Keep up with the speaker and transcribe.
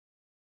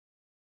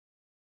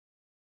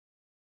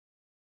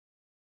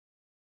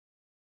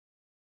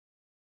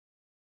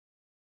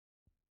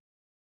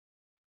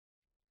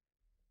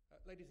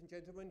Ladies and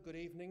gentlemen, good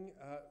evening.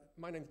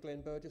 My name's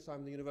Glenn Burgess.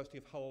 I'm the University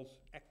of Hull's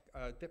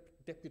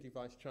Deputy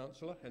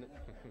Vice-Chancellor. And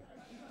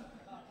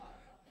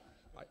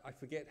I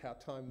forget how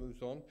time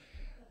moves on.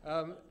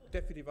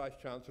 Deputy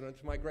Vice-Chancellor, and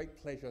it's my great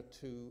pleasure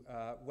to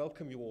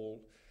welcome you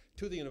all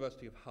to the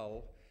University of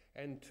Hull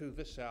and to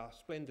this, our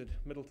splendid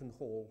Middleton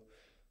Hall,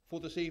 for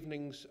this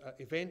evening's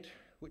event,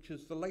 which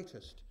is the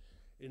latest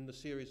in the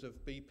series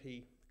of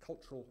BP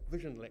Cultural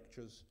Vision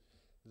lectures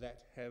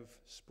that have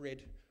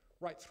spread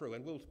right through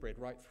and will spread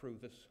right through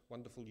this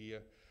wonderful year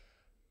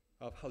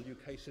of Hull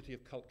UK City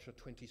of Culture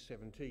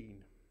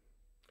 2017.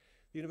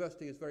 The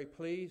University is very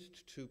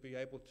pleased to be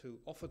able to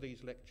offer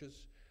these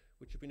lectures,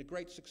 which have been a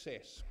great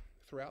success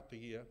throughout the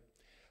year,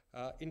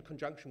 in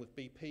conjunction with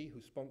BP,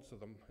 who sponsor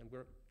them, and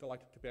we're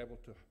delighted to be able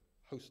to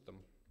host them.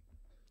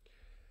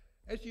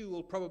 As you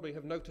will probably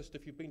have noticed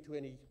if you've been to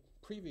any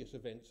previous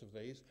events of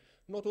these,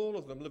 not all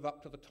of them live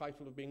up to the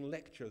title of being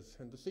lectures,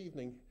 and this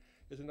evening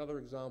is another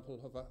example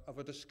of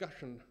a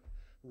discussion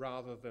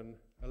rather than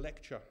a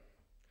lecture.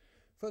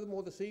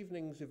 Furthermore, this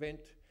evening's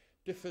event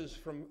differs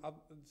from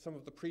some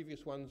of the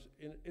previous ones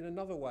in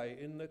another way,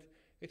 in that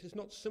it is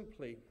not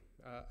simply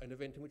an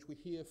event in which we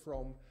hear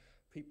from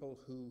people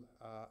who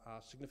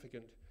are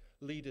significant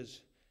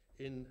leaders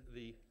in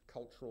the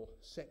cultural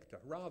sector.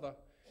 Rather,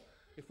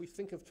 if we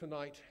think of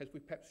tonight, as we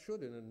perhaps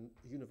should in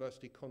a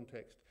university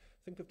context,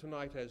 think of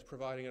tonight as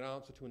providing an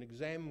answer to an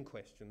exam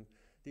question.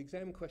 The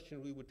exam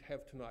question we would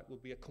have tonight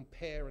would be a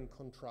compare and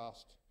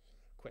contrast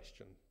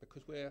question,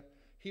 because we're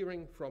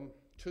hearing from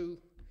two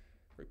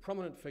very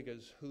prominent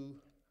figures who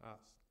are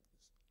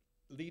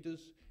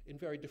leaders in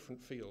very different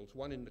fields,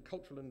 one in the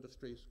cultural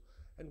industries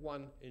and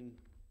one in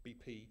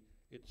BP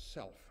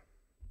itself.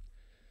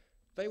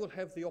 They will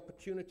have the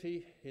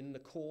opportunity in the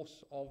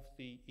course of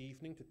the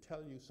evening to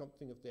tell you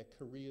something of their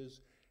careers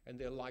and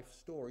their life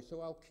story,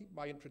 so I'll keep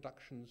my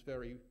introductions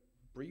very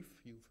brief.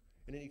 You've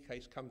in any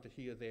case come to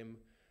hear them,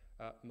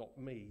 not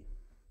me.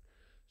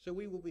 So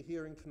we will be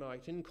hearing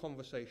tonight in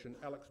conversation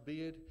Alex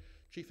Beard,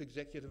 Chief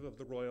Executive of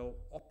the Royal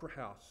Opera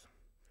House,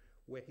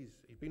 where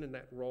he's been in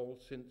that role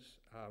since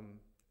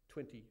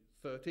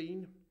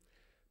 2013,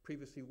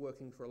 previously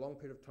working for a long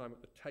period of time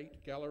at the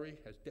Tate Gallery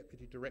as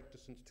Deputy Director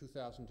since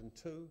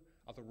 2002,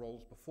 other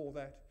roles before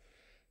that.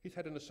 He's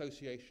had an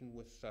association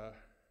with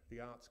the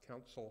Arts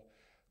Council,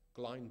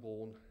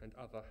 Glyndebourne and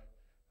other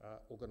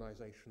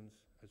organisations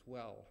as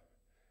well.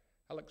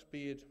 Alex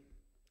Beard,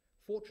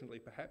 fortunately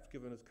perhaps,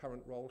 given his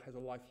current role, has a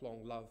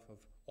lifelong love of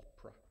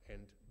opera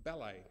and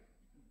ballet.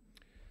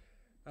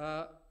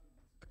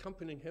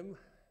 Accompanying him,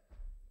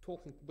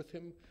 talking with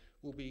him,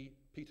 will be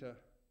Peter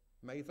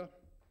Mather,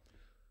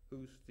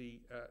 who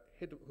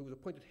was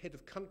appointed Head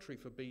of Country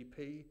for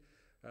BP,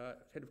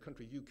 Head of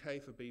Country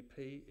UK for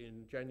BP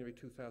in January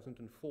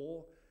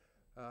 2004,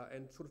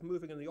 and sort of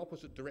moving in the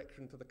opposite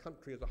direction to the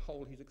country as a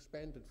whole. He's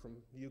expanded from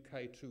the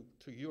UK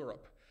to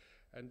Europe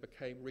and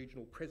became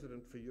Regional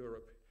President for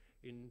Europe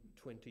in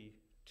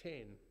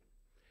 2010.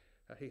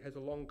 He has a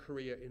long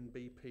career in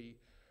BP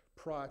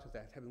prior to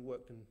that, having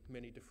worked in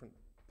many different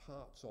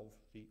parts of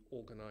the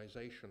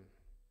organisation.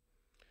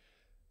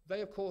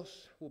 They, of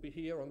course, will be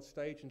here on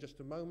stage in just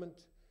a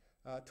moment,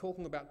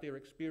 talking about their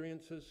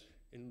experiences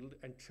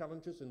and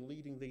challenges in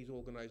leading these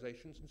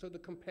organisations. And so the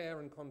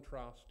compare and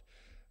contrast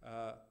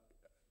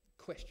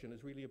question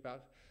is really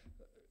about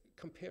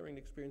comparing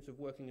the experience of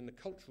working in the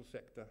cultural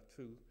sector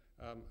to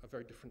a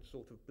very different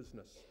sort of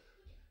business.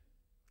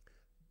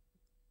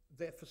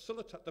 The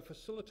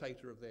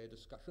facilitator of their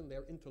discussion,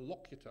 their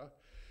interlocutor,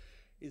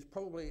 is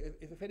probably,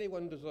 if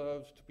anyone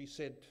deserves to be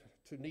said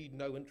to need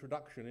no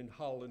introduction in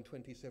Hull in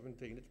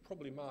 2017, it's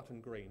probably Martin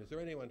Green. Is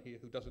there anyone here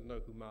who doesn't know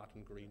who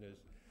Martin Green is?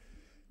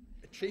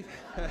 Chief...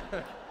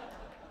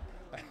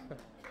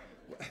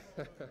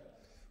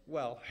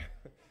 well,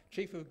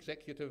 Chief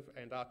Executive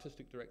and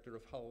Artistic Director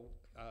of Hull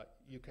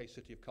UK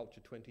City of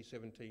Culture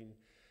 2017,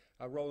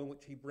 a role in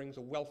which he brings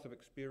a wealth of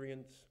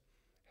experience,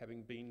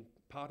 having been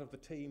part of the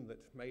team that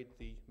made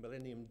the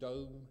Millennium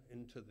Dome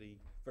into the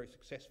very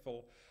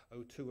successful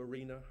O2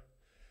 Arena,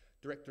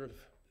 Director of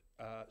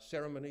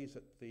Ceremonies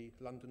at the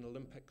London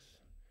Olympics,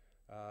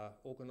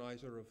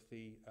 organiser of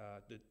the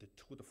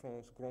Tour de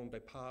France Grand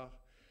Départ,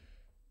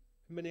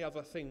 many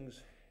other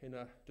things in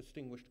a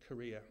distinguished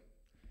career.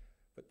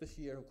 But this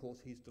year, of course,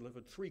 he's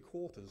delivered three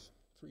quarters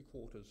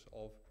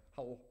of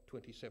Hull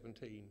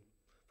 2017,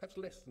 perhaps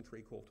less than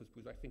three quarters,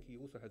 because I think he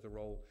also has a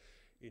role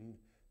in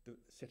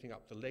setting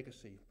up the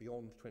legacy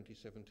beyond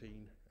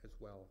 2017 as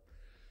well.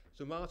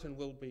 So Martin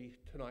will be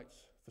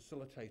tonight's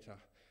facilitator.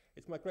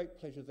 It's my great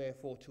pleasure,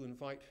 therefore, to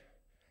invite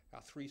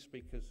our three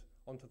speakers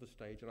onto the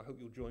stage, and I hope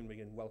you'll join me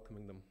in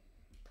welcoming them.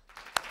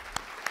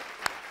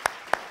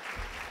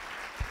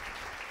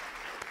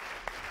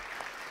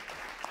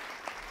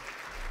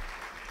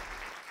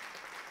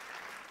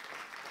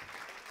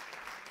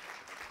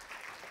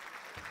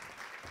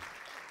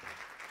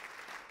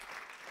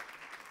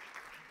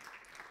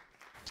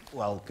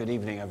 Well, good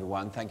evening,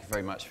 everyone. Thank you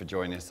very much for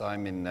joining us.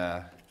 I'm in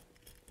a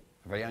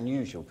very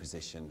unusual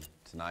position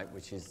tonight,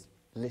 which is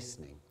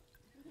listening.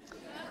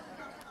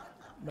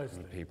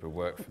 Mostly. People who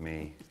work for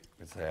me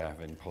would say I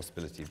have any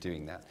possibility of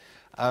doing that.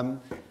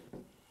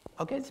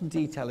 I'll get some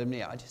detail in a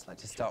minute. I'd just like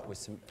to start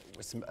with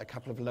a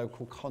couple of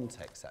local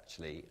contexts,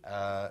 actually.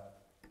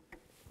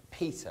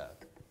 Peter,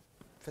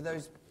 for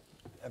those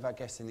of our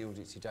guests in the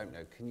audience who don't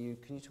know, can you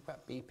talk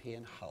about BP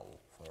and Hull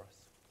for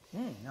us?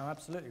 No,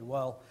 absolutely.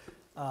 Well,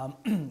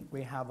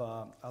 we have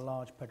a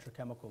large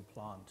petrochemical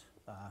plant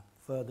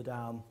further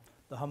down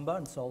the Humber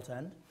and Salt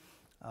End,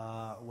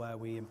 where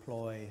we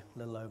employ a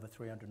little over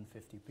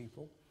 350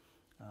 people.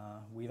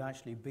 We've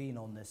actually been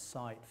on this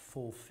site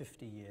for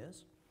 50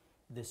 years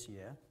this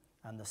year,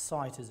 and the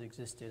site has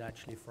existed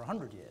actually for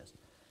 100 years.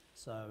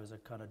 So it's a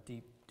kind of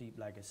deep, deep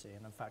legacy.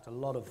 And in fact, a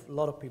lot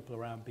of people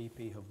around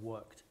BP have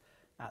worked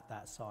at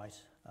that site,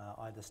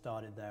 either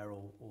started there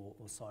or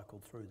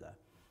cycled through there.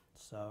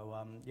 So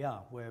yeah,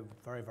 we're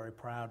very, very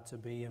proud to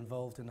be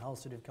involved in the Hull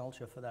City of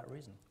Culture for that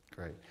reason.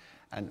 Great.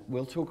 And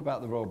we'll talk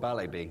about the Royal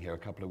Ballet being here a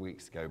couple of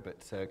weeks ago,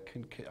 but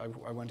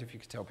I wonder if you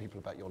could tell people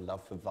about your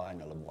love for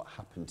vinyl and what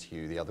happened to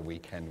you the other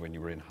weekend when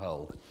you were in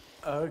Hull.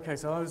 Okay,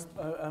 so I was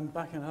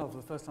back in Hull for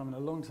the first time in a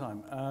long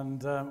time,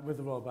 and with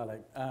the Royal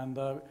Ballet, and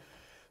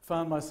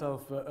found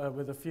myself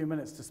with a few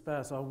minutes to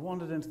spare, so I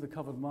wandered into the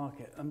covered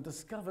market and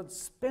discovered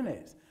Spin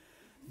It,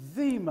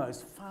 the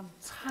most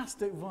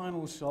fantastic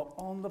vinyl shop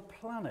on the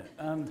planet,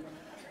 and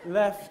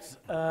left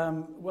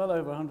well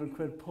over 100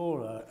 quid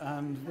poorer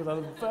and with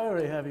a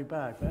very heavy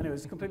bag. But anyway,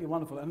 it's completely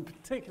wonderful, and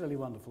particularly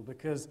wonderful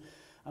because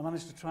I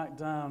managed to track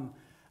down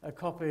a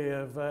copy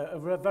of a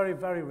very,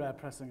 very rare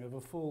pressing of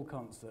a Fall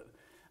concert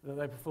that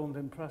they performed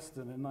in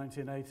Preston in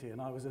 1980, and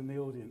I was in the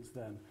audience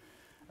then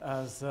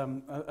as a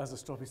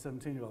stroppy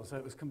 17-year-old. So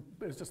it was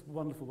just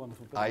wonderful,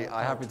 wonderful.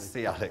 I happened to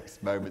see Alex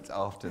moments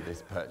after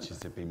this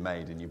purchase had been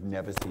made, and you've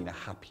never seen a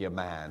happier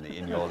man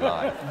in your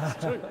life.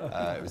 That's true.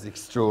 It was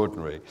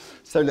extraordinary.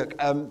 So look,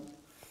 the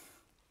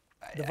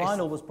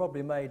vinyl was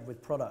probably made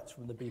with products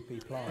from the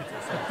BP plant.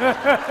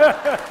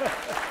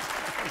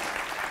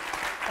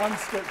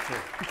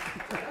 Unscripted.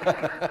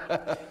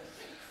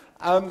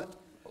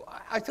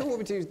 I thought what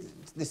we'd do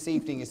this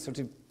evening is sort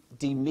of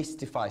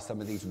demystify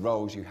some of these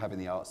roles you have in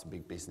the arts and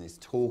big business,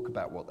 talk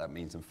about what that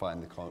means and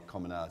find the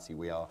commonality.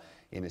 We are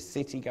in a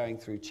city going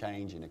through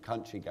change, in a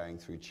country going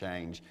through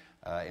change,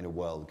 in a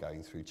world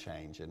going through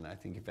change, and I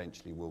think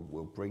eventually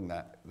we'll bring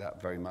that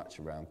very much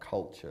around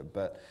culture.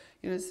 But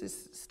let's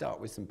just start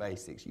with some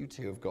basics. You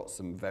two have got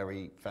some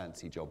very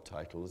fancy job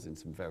titles in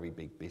some very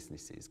big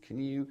businesses. Can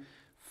you,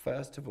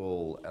 first of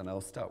all, and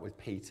I'll start with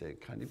Peter,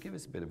 kind of give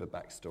us a bit of a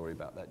backstory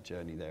about that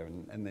journey there,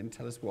 and then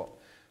tell us what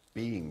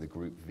being the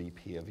Group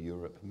VP of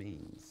Europe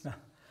means?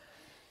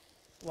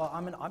 Well, I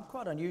mean, I'm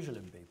quite unusual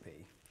in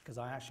BP because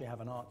I actually have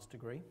an arts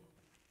degree.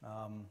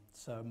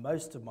 So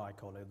most of my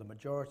colleagues, the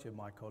majority of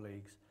my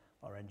colleagues,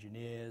 are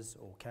engineers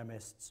or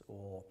chemists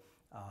or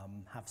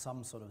have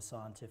some sort of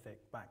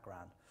scientific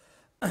background.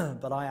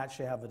 But I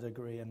actually have a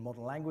degree in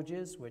modern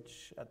languages,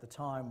 which at the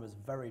time was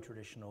very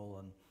traditional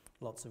and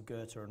lots of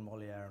Goethe and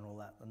Molière and all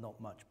that, and not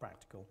much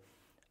practical.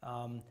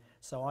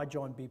 So I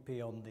joined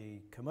BP on the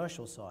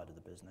commercial side of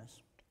the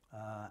business.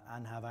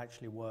 And have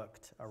actually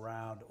worked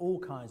around all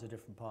kinds of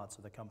different parts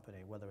of the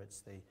company, whether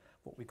it's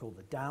what we call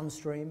the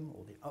downstream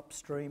or the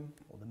upstream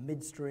or the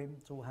midstream.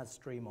 It all has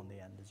stream on the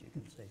end, as you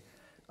can see.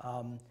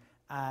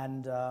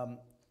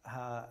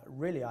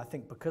 Really, I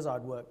think because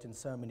I'd worked in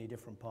so many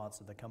different parts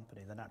of the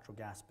company, the natural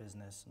gas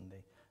business and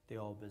the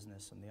oil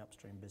business and the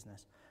upstream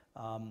business,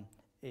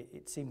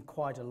 it seemed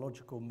quite a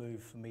logical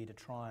move for me to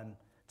try and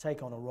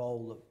take on a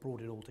role that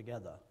brought it all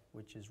together,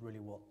 which is really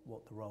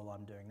what the role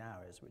I'm doing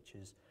now is, which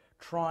is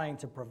trying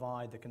to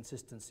provide the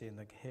consistency and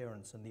the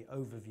coherence and the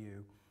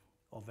overview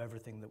of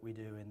everything that we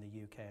do in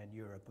the UK and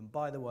Europe. And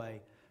by the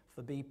way,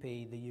 for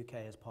BP, the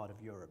UK is part of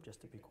Europe,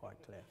 just to be quite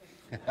clear.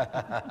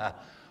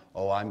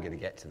 Oh, I'm going to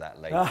get to that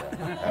later, I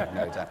have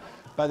no doubt.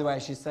 By the way, I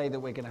should say that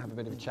we're going to have a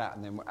bit of a chat,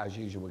 and then, as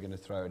usual, we're going to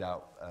throw it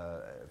out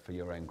for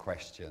your own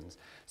questions.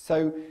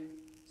 So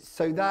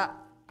that,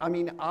 I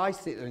mean, I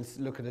sit there and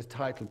look at a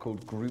title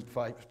called Group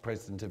Vice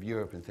President of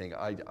Europe and think,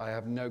 I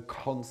have no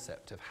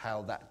concept of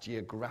how that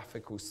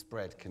geographical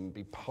spread can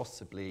be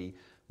possibly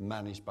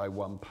managed by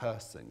one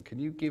person. Can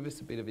you give us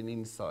a bit of an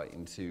insight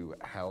into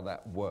how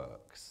that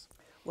works?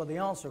 Well, the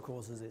answer, of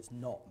course, is it's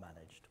not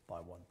managed by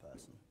one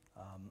person.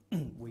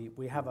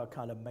 We have a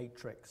kind of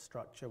matrix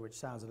structure, which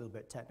sounds a little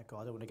bit technical.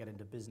 I don't want to get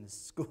into business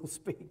school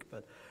speak,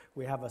 but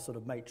we have a sort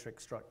of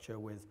matrix structure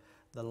with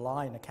the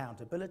line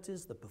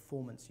accountabilities, the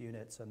performance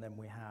units, and then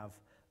we have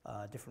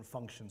different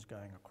functions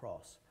going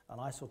across. And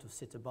I sort of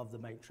sit above the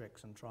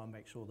matrix and try and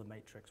make sure the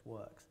matrix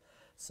works.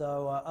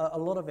 So a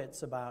lot of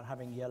it's about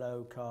having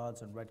yellow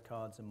cards and red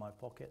cards in my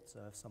pocket, so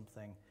if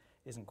something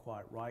isn't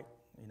quite right,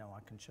 I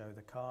can show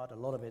the card. A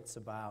lot of it's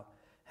about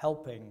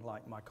helping,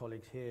 like my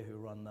colleagues here who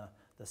run the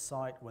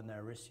site when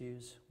there are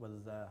issues, whether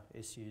they're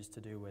issues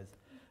to do with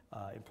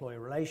employee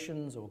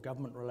relations or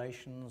government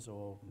relations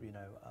or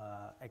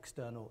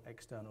external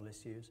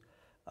issues.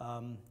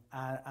 And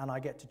I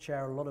get to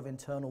chair a lot of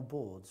internal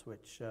boards,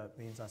 which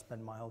means I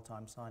spend my whole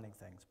time signing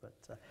things.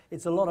 But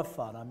it's a lot of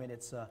fun. I mean,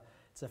 it's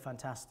it's a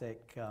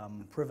fantastic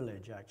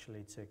privilege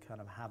actually to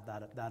kind of have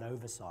that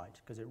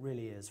oversight, because it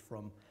really is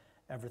from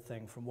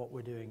everything from what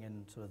we're doing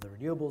in sort of the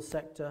renewables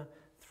sector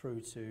through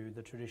to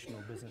the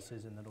traditional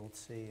businesses in the North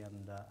Sea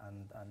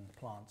and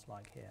plants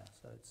like here.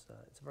 So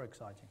it's very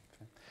exciting.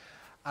 Okay.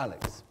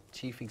 Alex,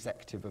 Chief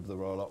Executive of the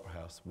Royal Opera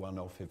House, one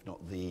of, if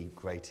not the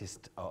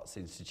greatest arts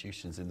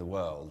institutions in the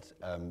world.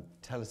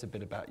 Tell us a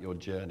bit about your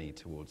journey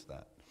towards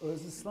that. Well,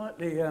 it's a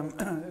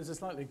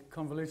slightly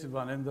convoluted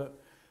one in that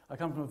I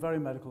come from a very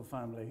medical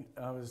family.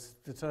 I was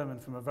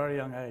determined from a very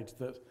young age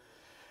that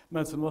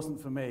medicine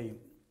wasn't for me.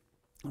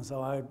 And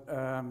so I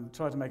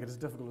tried to make it as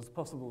difficult as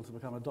possible to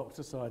become a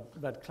doctor. So I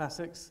read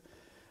classics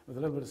with a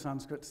little bit of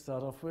Sanskrit to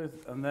start off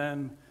with. And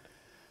then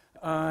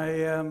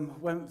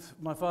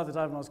my father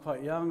died when I was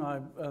quite young. I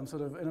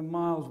sort of, in a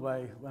mild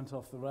way, went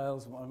off the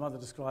rails. What my mother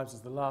describes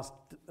as the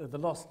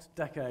lost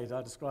decade.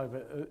 I describe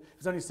it, it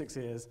was only 6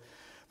 years,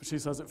 but she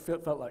says it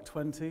felt like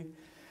 20.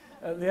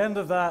 At the end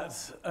of that,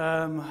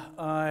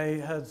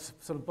 I had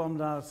sort of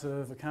bombed out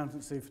of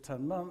accountancy for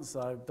 10 months.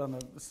 I'd done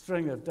a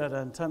string of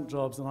dead-end temp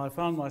jobs, and I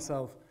found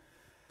myself,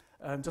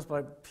 just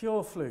by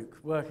pure fluke,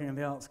 working in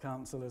the Arts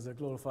Council as a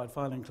glorified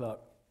filing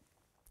clerk.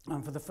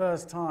 And for the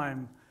first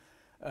time,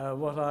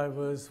 what I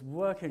was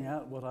working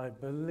at, what I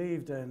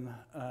believed in,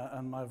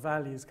 and my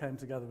values came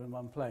together in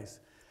one place.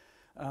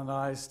 And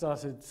I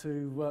started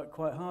to work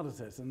quite hard at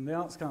it. And the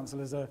Arts Council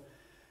is a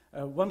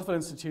wonderful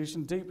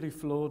institution, deeply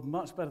flawed,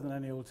 much better than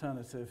any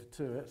alternative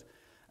to it.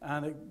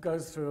 And it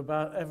goes through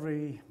about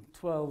every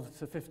 12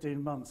 to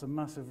 15 months a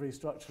massive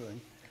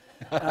restructuring.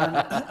 and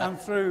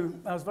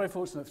I was very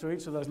fortunate through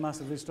each of those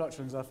massive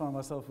restructurings. I found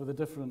myself with a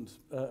different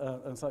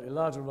and slightly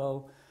larger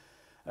role,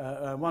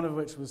 one of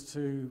which was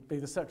to be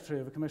the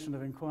secretary of a commission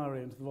of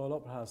inquiry into the Royal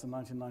Opera House in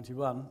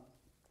 1991.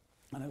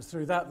 And it was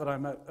through that I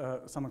met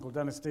someone called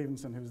Dennis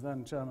Stevenson, who was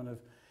then chairman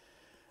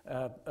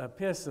of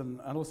Pearson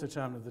and also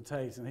chairman of the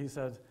Tate, and he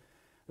said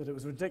that it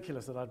was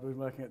ridiculous that I'd been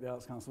working at the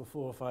Arts Council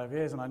 4 or 5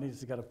 years and I needed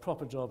to get a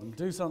proper job and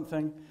do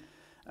something.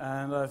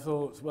 And I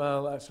thought,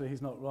 well, actually,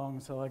 he's not wrong.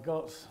 So I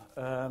got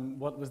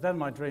what was then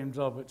my dream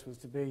job, which was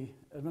to be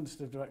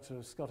Administrative Director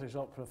of Scottish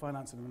Opera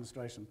Finance and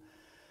Administration.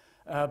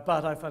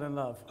 But I fell in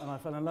love, and I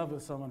fell in love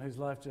with someone whose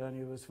life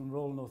journey was from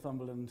rural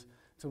Northumberland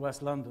to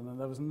West London, and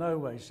there was no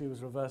way she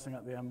was reversing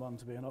at the M1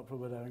 to be an opera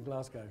widow in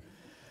Glasgow.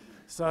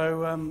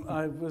 So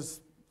I was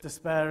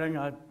despairing.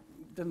 I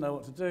didn't know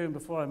what to do, and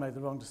before I made the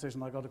wrong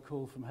decision, I got a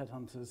call from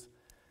headhunters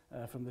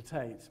from the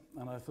Tate,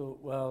 and I thought,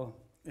 well,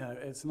 you know,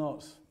 it's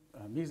not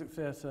music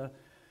theatre,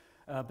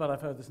 but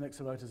I've heard this Nick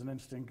Sirota is an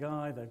interesting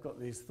guy. They've got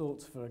these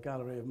thoughts for a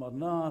gallery of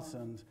modern art,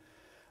 and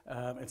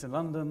it's in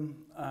London,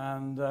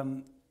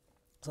 and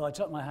so I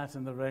chucked my hat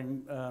in the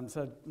ring,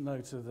 said no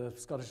to the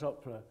Scottish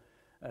Opera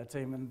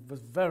team, and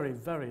was very,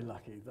 very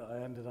lucky that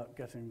I ended up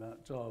getting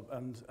that job,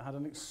 and had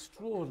an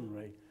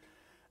extraordinary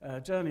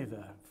journey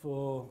there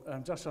for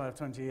just shy of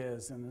 20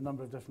 years in a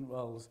number of different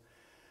roles,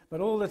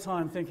 but all the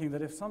time thinking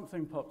that if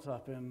something popped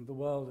up in the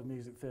world of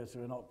music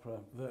theatre and opera,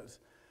 that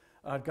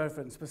I'd go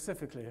for it, and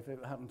specifically if it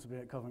happened to be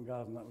at Covent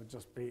Garden, that would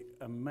just be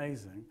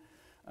amazing.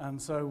 And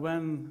so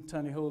when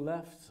Tony Hall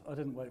left, I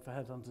didn't wait for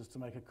headhunters to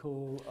make a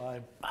call.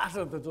 I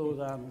battered the door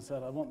down and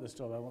said, I want this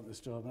job, I want this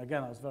job. And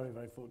again, I was very,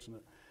 very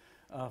fortunate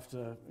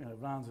after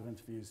rounds of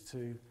interviews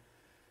to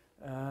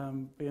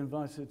be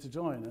invited to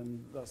join,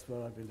 and that's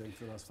what I've been doing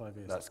for the last 5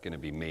 years. That's going to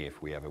be me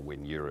if we ever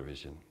win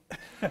Eurovision.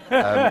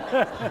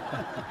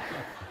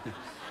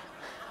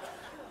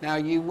 Now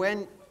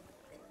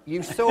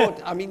you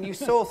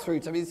saw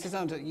through,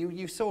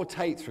 you saw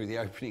Tate through the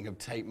opening of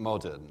Tate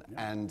Modern,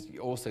 yeah. And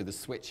also the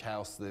Switch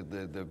House,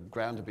 the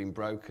ground had been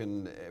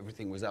broken,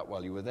 everything was up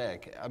while you were there.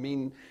 I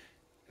mean,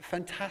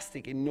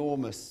 fantastic,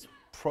 enormous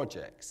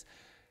projects.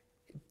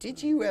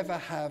 Did you ever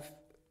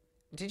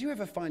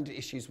find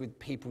issues with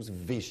people's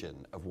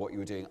vision of what you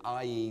were doing,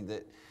 i.e.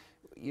 that,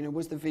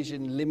 was the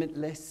vision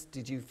limitless?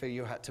 Did you feel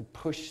you had to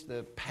push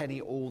the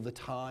penny all the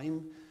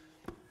time?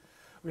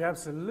 We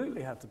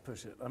absolutely had to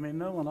push it. I mean,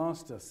 no one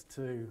asked us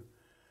to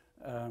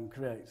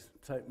create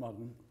Tate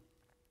Modern,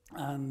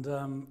 and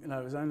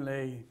it was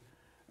only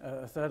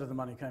a third of the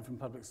money came from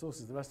public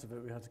sources. The rest of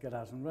it we had to get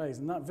out and raise,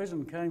 and that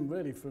vision came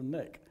really from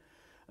Nick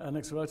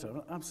Sirota,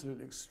 an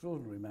absolutely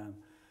extraordinary man,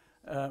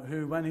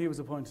 who, when he was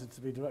appointed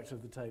to be director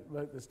of the Tate,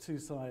 wrote this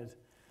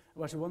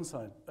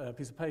one-side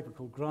piece of paper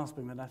called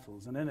Grasping the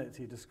Nettles, and in it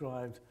he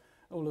described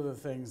all of the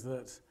things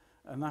that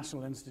a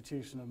national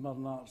institution of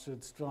modern art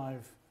should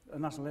strive.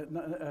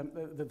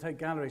 The Tate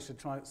Gallery should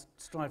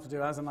strive to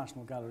do as a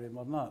national gallery of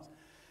modern art,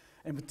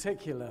 in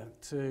particular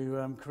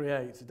to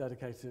create a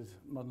dedicated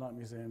modern art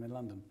museum in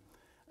London,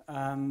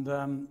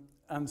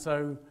 and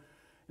so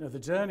the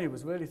journey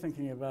was really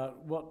thinking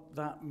about what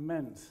that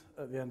meant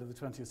at the end of the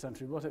 20th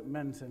century, what it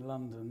meant in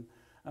London,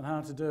 and how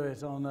to do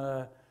it on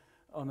a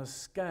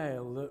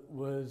scale that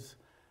would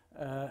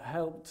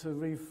help to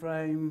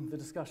reframe the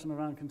discussion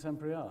around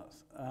contemporary art,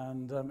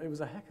 and it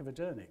was a heck of a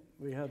journey.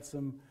 We had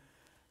some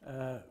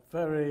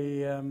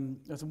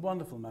some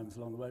wonderful moments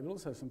along the way, but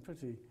also some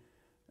pretty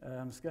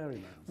scary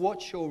moments.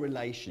 What's your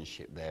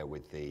relationship there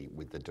with the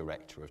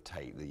director of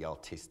Tate, the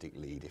artistic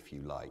lead, if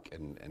you like,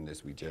 and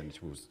as we journey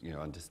towards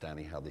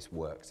understanding how this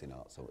works in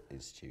arts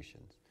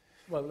institutions?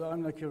 Well,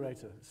 I'm the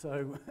curator,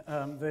 so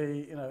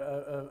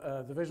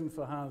the vision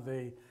for how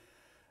the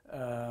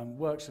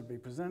work should be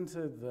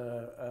presented,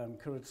 the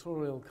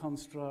curatorial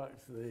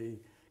construct, the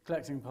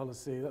collecting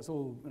policy, that's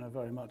all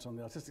very much on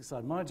the artistic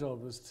side. My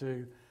job was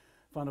to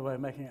find a way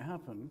of making it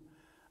happen,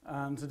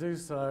 and to do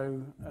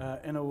so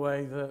in a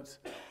way that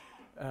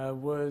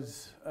would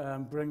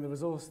bring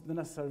the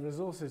necessary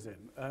resources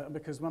in.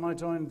 Because when I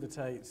joined the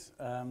Tate,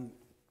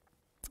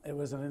 it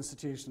was an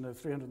institution of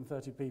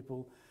 330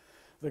 people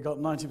that got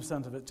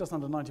 90% of it, just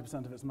under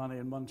 90% of its money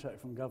in one cheque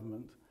from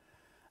government.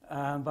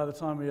 And by the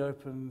time we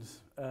opened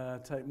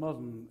Tate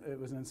Modern, it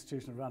was an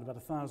institution of around about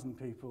 1,000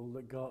 people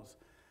that got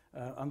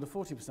under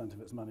 40% of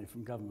its money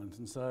from government.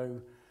 And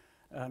so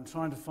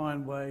trying to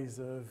find ways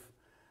of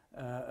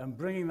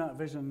bringing that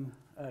vision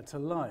to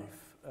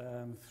life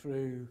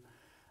through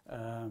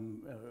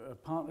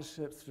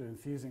partnerships, through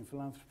infusing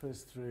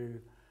philanthropists, through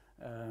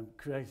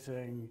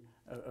creating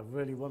a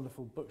really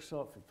wonderful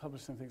bookshop for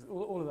publishing things,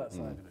 all of that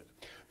side of it.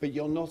 But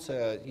you're not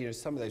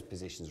some of those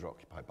positions are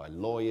occupied by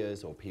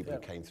lawyers or people who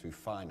came through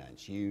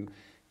finance. You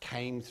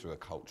came through a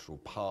cultural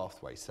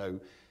pathway, so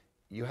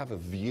you have a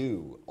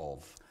view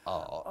of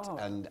art,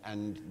 and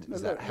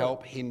does that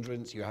help,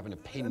 hindrance? You have an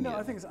opinion? No,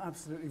 I think it's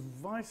absolutely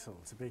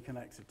vital to be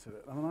connected to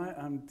it. I mean, I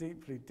am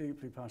deeply,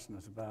 deeply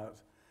passionate about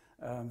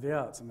the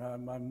arts. And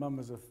my mum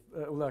was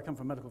although I come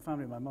from a medical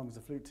family, my mum was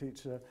a flute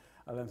teacher.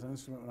 I learned an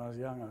instrument when I was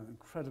young. I was an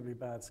incredibly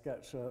bad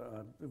sketcher.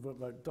 I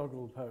wrote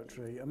doggerel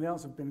poetry. And the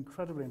arts have been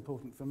incredibly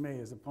important for me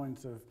as a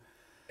point of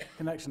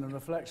connection and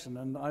reflection.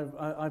 And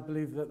I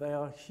believe that they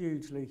are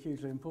hugely,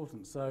 hugely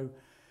important. So,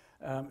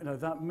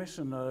 that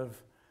mission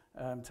of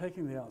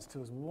taking the arts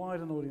to as wide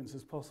an audience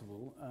as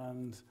possible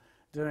and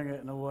doing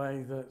it in a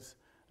way that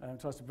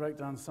tries to break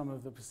down some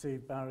of the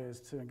perceived barriers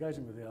to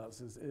engaging with the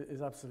arts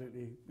is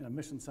absolutely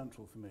mission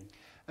central for me.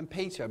 And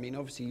Peter, I mean,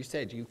 obviously you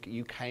said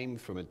you came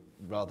from a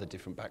rather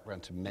different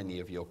background to many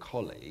of your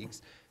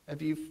colleagues.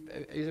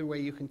 Is there a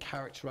way you can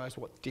characterise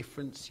what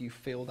difference you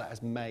feel that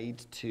has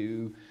made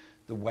to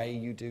the way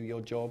you do your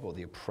job or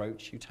the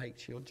approach you take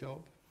to your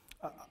job?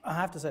 I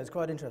have to say, it's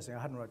quite interesting.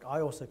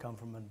 I also come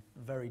from a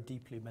very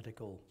deeply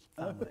medical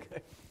family.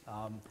 Okay.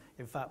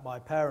 In fact, my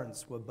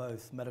parents were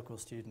both medical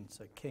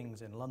students at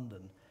King's in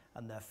London,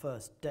 and their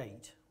first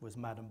date was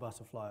Madame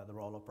Butterfly at the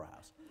Royal Opera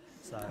House.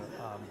 So,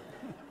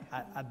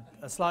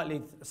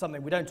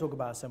 something we don't talk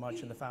about so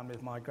much in the family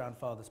is my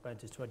grandfather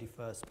spent his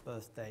 21st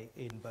birthday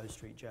in Bow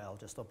Street Jail,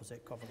 just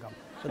opposite Covent Garden.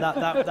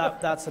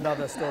 But that's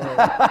another story.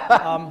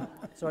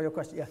 Sorry, your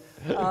question, yeah.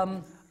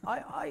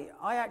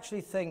 I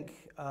actually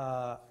think,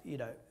 although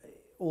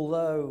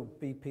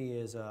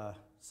BP is a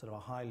sort of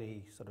a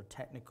highly sort of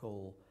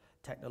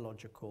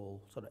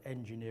technological, sort of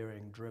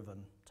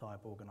engineering-driven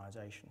type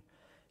organisation,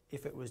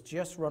 if it was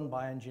just run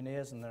by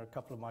engineers, and there are a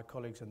couple of my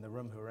colleagues in the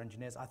room who are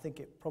engineers, I think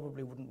it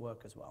probably wouldn't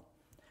work as well.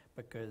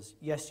 Because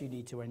yes, you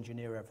need to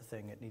engineer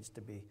everything, it needs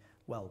to be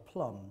well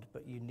plumbed,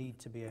 but you need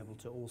to be able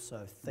to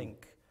also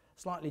think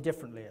slightly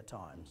differently at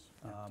times.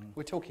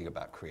 We're talking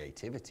about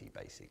creativity,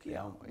 basically,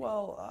 aren't we?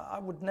 Well, I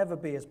would never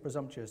be as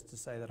presumptuous to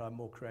say that I'm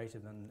more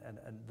creative than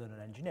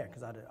an engineer,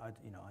 because I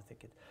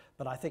think it.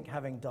 But I think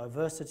having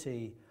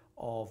diversity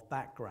of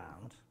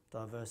background,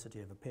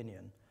 diversity of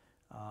opinion,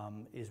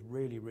 is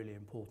really, really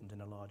important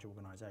in a large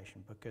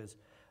organisation, because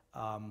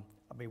so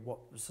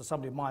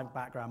somebody of my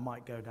background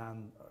might go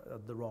down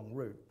the wrong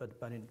route, but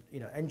in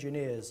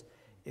engineers,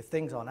 if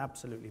things aren't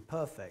absolutely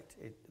perfect,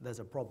 there's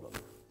a problem.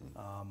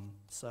 And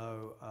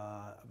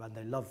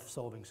they love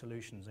solving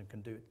solutions and can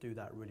do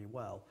that really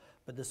well.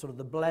 But the sort of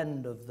the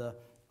blend of the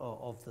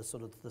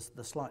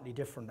slightly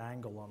different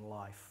angle on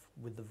life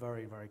with the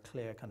very, very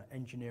clear kind of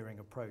engineering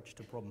approach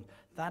to problems,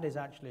 that is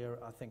actually,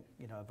 I think,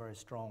 a very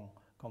strong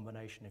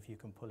combination if you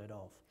can pull it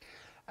off.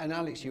 And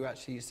Alex,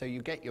 so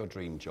you get your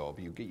dream job,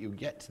 you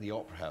get to the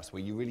Opera House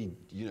where you really,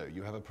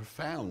 you have a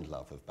profound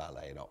love of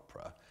ballet and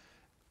opera.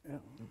 Yeah.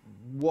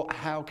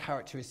 How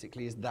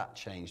characteristically has that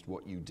changed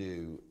what you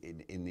do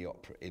in the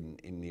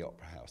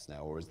Opera House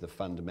now, or is the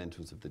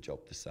fundamentals of the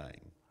job the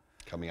same,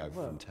 coming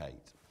over from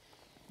Tate?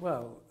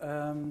 Well,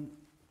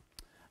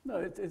 no,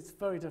 it's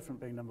very different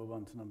being number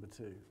one to number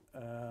two.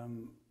 I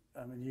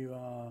mean, you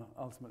are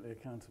ultimately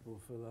accountable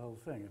for the whole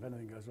thing. If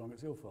anything goes wrong,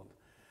 it's your fault.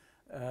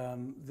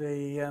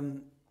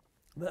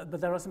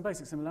 But there are some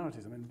basic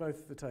similarities. I mean,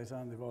 both the Tate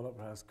and the Royal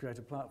Opera House create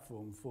a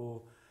platform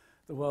for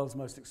the world's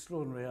most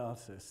extraordinary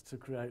artists to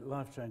create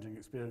life-changing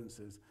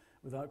experiences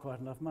without quite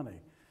enough money.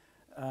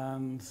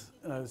 And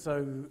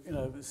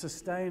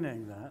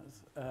sustaining that,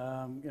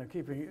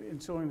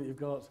 ensuring that you've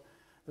got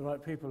the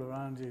right people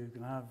around you who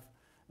can have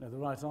the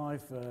right eye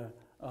for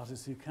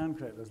artists who can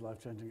create those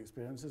life-changing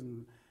experiences,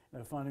 and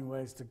finding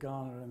ways to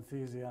garner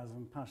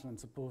enthusiasm, passion and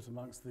support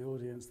amongst the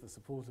audience, the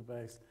supporter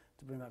base,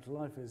 to bring that to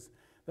life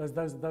those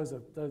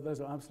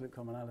are absolute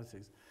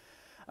commonalities.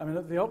 I mean,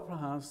 at the Opera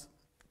House,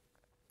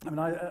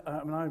 There's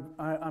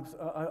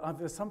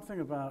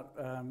something about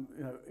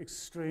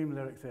extreme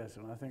lyric theatre,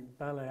 and I think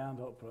ballet and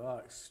opera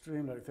are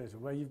extreme lyric theatre,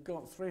 where you've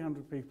got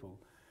 300 people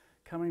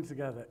coming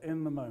together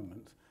in the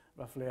moment,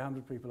 roughly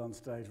 100 people on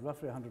stage,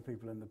 roughly 100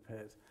 people in the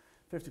pit,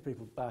 50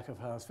 people back of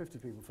house, 50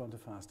 people front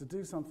of house, to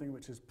do something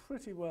which is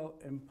pretty well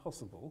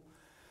impossible,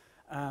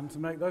 and to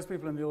make those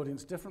people in the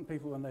audience different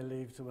people when they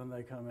leave to when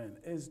they come in,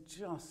 is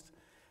just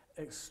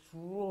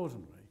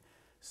extraordinary.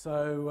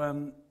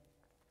 So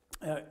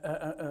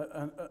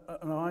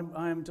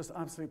I am just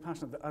absolutely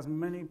passionate that as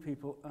many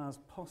people as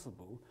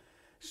possible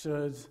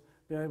should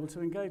be able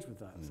to engage with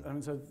that. I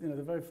mean, so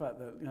the very fact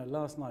that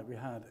last night we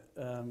had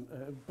a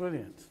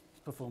brilliant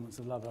performance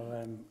of Love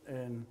O.M.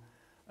 in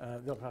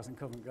the Opera House in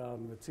Covent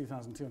Garden with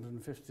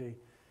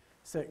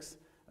 2,256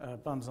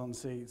 bums on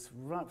seats,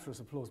 rapturous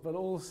applause, but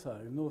also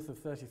north of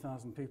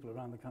 30,000 people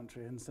around the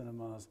country in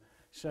cinemas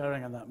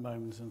sharing in that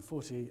moment, and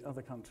 40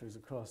 other countries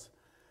across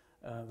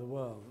the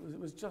world. It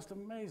was just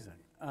amazing.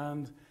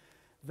 And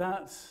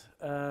that,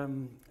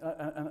 and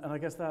I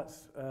guess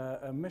that's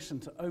a mission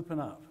to open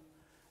up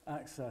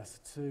access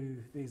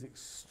to these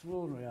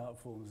extraordinary art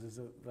forms is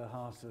at the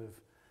heart of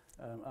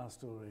our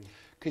story.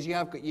 Because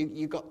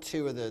you've got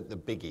two of the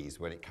biggies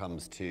when it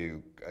comes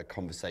to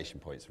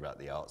conversation points about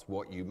the arts.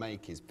 What you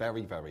make is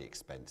very, very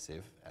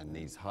expensive and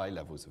needs high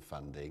levels of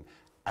funding,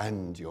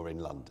 and you're in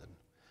London.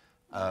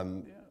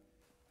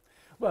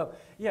 Well,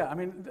 yeah, I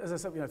mean, as I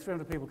said,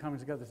 300 people coming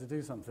together to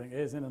do something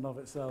is in and of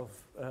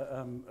itself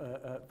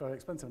very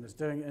expensive, and it's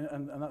doing,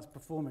 and that's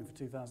performing for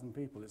 2,000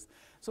 people. It's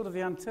sort of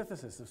the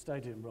antithesis of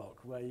stadium rock,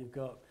 where you've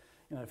got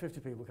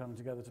 50 people coming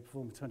together to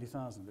perform for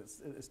 20,000.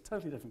 It's a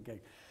totally different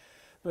gig.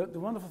 But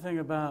the wonderful thing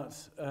about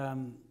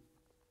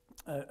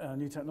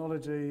new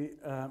technology,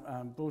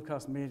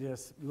 broadcast media,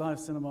 live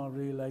cinema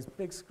relays,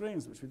 big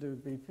screens, which we do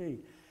with BP,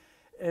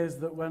 is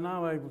that we're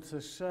now able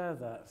to share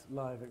that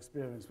live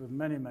experience with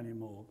many, many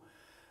more.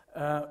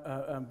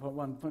 Point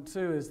one. Point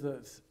two is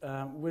that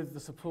with the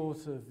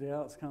support of the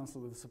Arts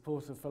Council, with the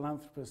support of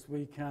philanthropists,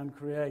 we can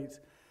create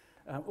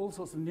all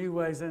sorts of new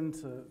ways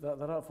into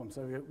that art form.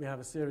 So we have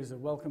a series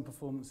of welcome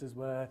performances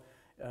where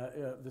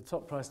the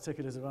top price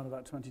ticket is around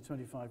about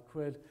 20-25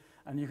 quid,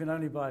 and you can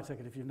only buy a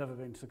ticket if you've never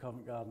been to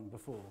Covent Garden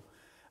before.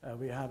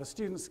 We have a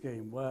student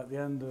scheme where at the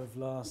end of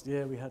last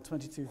year we had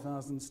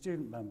 22,000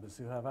 student members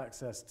who have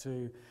access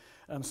to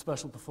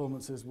special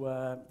performances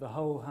where the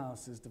whole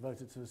house is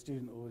devoted to a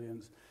student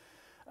audience,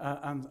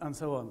 and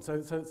so on.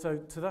 So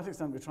to that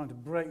extent, we're trying to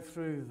break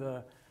through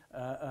the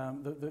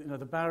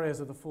barriers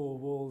of the four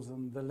walls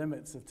and the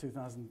limits of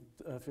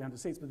 2,300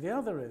 seats. But the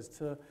other is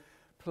to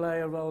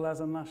play a role as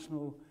a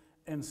national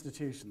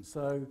institution.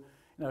 So,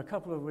 a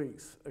couple of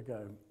weeks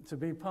ago, to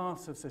be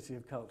part of City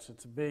of Culture,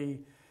 to be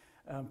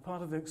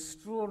part of the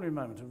extraordinary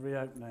moment of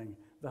reopening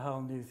the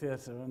Hull New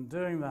Theatre, and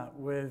doing that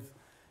with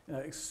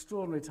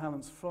extraordinary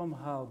talents from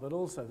Hull, but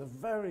also the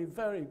very,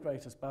 very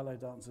greatest ballet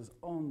dancers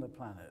on the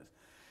planet,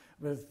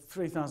 with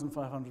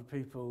 3,500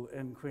 people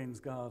in Queen's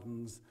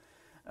Gardens,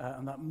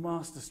 and that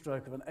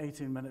masterstroke of an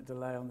 18-minute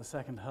delay on the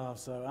second half,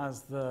 so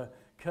as the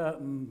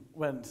curtain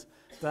went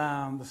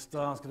down, the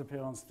stars could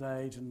appear on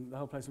stage and the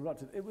whole place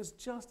erupted. It was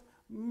just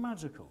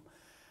magical.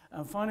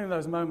 And finding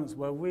those moments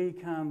where we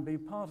can be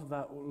part of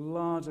that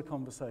larger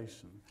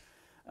conversation,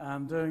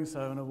 and doing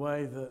so in a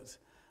way that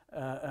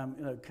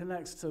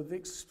connects to the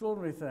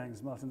extraordinary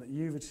things, Martin, that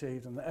you've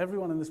achieved and that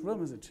everyone in this room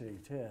has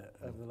achieved here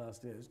over the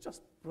last year. It's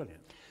just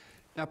brilliant.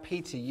 Now,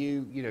 Peter,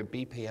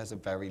 BP has a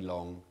very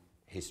long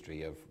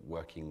history of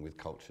working with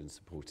culture and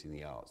supporting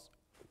the arts.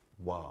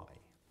 Why?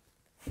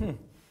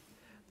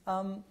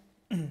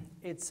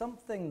 It's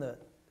something that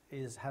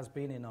has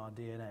been in our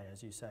DNA,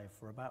 as you say,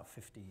 for about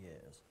 50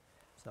 years.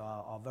 So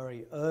our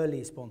very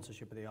early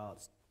sponsorship of the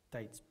arts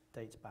dates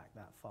back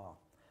that far.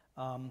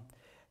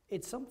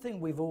 It's something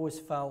we've always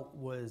felt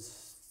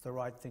was the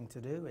right thing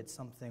to do. It's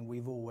something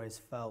we've always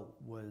felt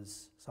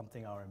was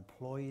something our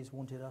employees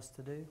wanted us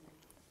to do.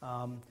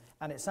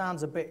 And it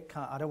sounds a bit,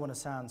 I don't want to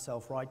sound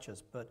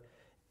self-righteous, but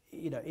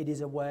it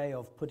is a way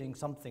of putting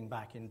something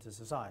back into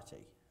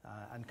society.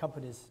 And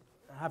companies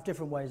have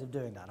different ways of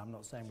doing that. I'm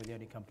not saying we're the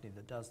only company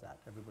that does that.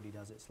 Everybody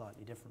does it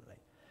slightly differently.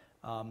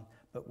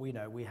 But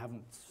we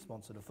haven't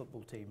sponsored a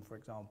football team, for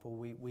example.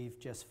 We've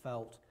just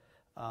felt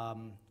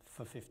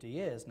for 50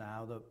 years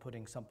now that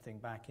putting something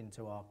back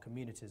into our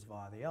communities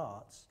via the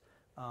arts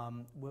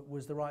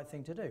was the right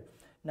thing to do.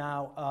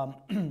 Now,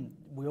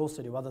 we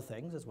also do other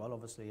things as well,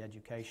 obviously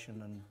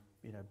education and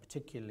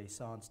particularly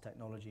science,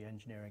 technology,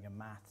 engineering and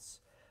maths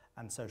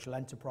and social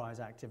enterprise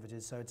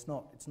activities. So it's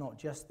not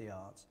just the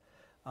arts.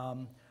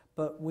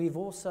 But we've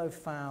also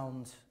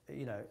found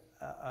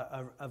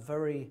a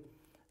very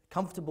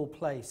comfortable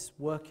place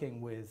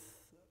working with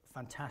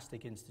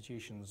fantastic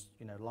institutions,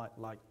 like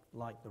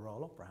the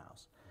Royal Opera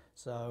House.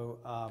 So,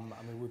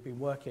 we've been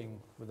working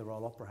with the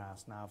Royal Opera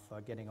House now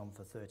for getting on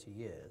for 30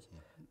 years.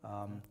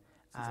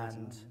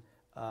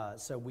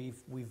 So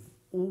we've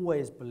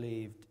always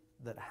believed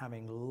that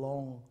having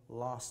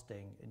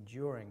long-lasting,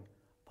 enduring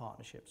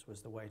partnerships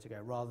was the way to go,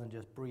 rather than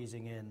just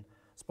breezing in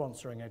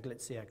sponsoring a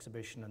glitzy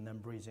exhibition and then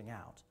breezing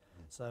out.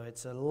 So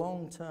it's a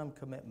long-term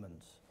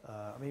commitment.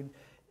 I mean,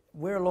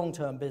 we're a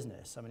long-term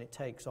business. I mean, it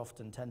takes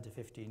often 10 to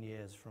 15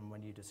 years from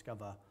when you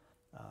discover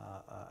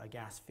a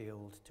gas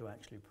field to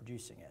actually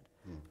producing it.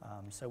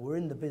 So we're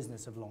in the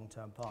business of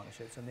long-term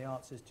partnerships, and the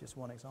arts is just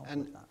one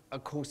example of that.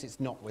 Of course, it's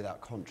not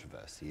without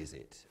controversy, is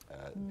it?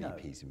 No.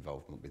 BP's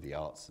involvement with the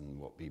arts and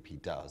what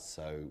BP does.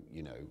 So,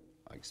 you know,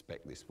 I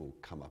expect this will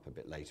come up a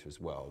bit later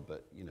as well,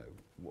 but, you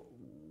know,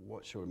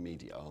 what's your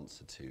immediate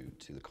answer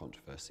to the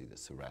controversy that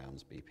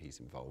surrounds BP's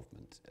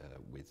involvement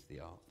with the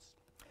arts?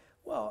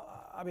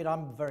 Well, I mean,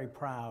 I'm very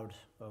proud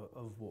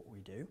of what we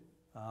do.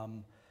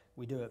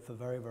 We do it for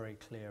very, very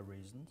clear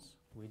reasons.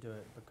 We do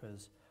it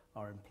because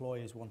our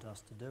employees want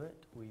us to do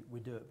it. We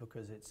do it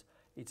because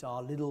it's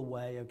our little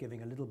way of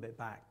giving a little bit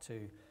back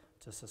to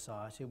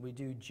society. We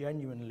do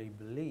genuinely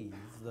believe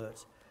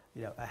that,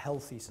 you know, a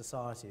healthy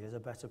society is a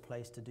better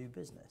place to do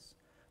business.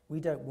 We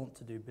don't want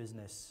to do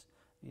business,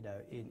 you know,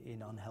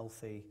 in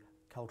unhealthy,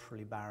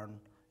 culturally barren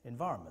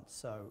environments.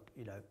 So,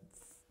 you know,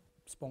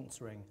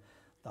 sponsoring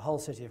the whole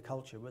City of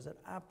Culture was an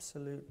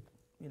absolute,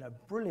 you know,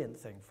 brilliant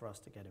thing for us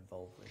to get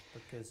involved with,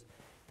 because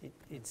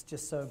it's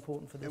just so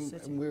important for this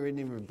city. And we're in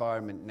an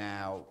environment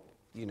now,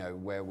 you know,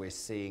 where we're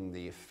seeing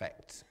the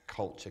effect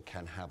culture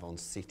can have on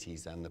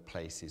cities and the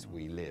places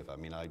we live. I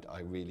mean, I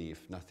really,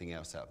 if nothing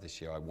else out of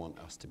this year, I want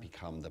us to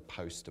become the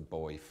poster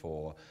boy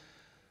for,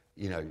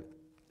 you know,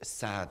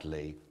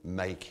 sadly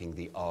making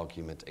the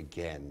argument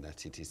again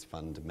that it is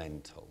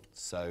fundamental.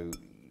 So,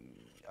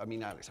 I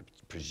mean, Alex, I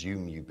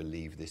presume you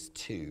believe this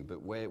too,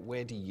 but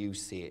where do you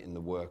see it in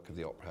the work of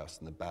the Opera House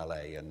and the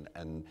ballet,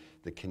 and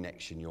the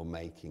connection you're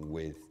making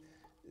with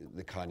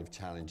the kind of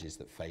challenges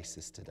that face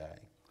us today?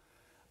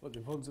 Well, the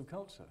importance of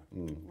culture.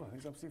 Well, I think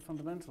it's absolutely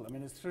fundamental. I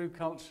mean, it's through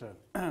culture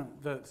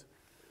that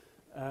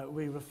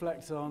we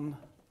reflect on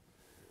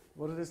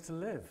what it is to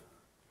live.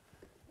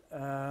 You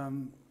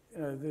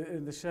know,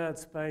 in the shared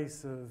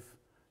space of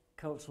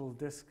cultural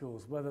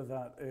discourse, whether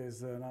that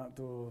is an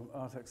outdoor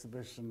art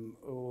exhibition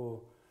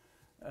or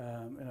you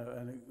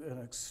know, an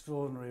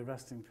extraordinary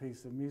resting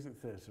piece of music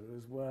theatre,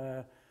 is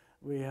where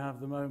we have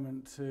the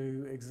moment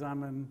to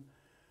examine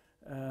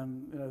you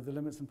know, the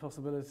limits and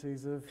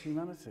possibilities of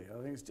humanity.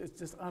 I think it's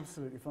just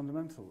absolutely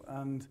fundamental,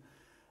 and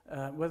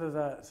whether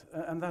that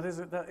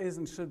that is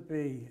and should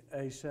be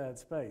a shared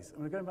space.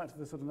 I mean, going back to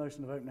the sort of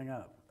notion of opening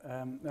up,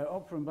 now,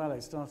 opera and ballet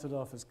started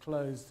off as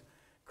closed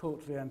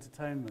courtly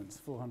entertainments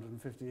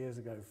 450 years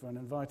ago for an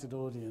invited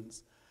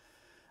audience,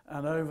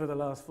 and over the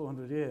last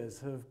 400 years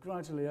have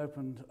gradually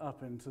opened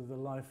up into the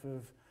life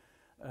of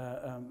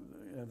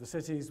you know, the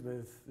cities,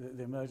 with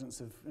the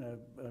emergence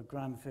of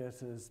grand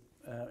theatres,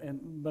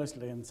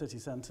 mostly in city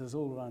centres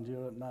all around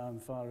Europe now, in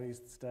the Far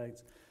East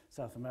States,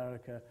 South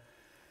America.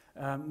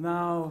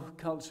 Now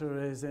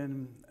culture is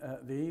in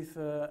the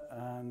ether,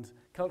 and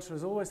culture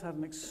has always had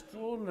an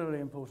extraordinarily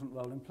important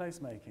role in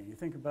placemaking. You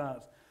think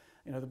about,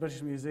 you know, the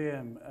British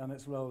Museum and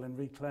its role in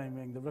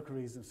reclaiming the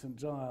rookeries of St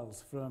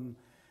Giles from,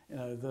 you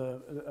know,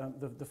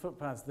 the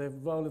footpaths, the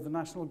role of the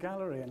National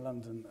Gallery in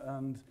London,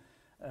 and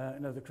you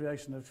know, the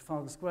creation of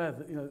Trafalgar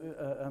Square, you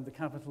know, and the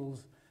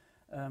capital's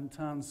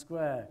town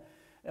square,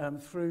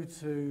 through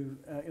to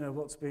you know,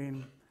 what's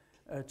been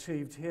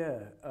achieved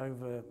here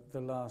over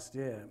the last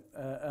year.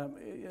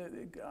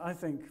 I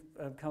think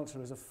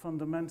culture is a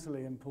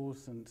fundamentally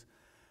important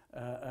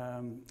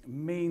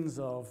means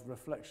of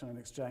reflection and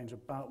exchange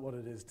about what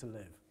it is to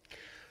live.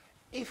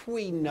 If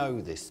we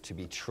know this to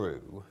be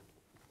true,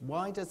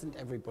 why doesn't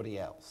everybody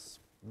else?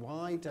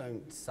 Why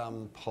don't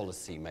some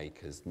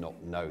policymakers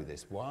not know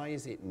this? Why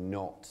is it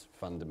not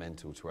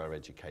fundamental to our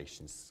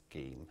education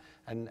scheme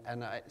and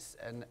a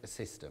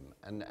system?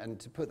 And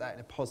to put that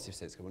in a positive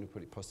sense, I want to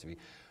put it positively,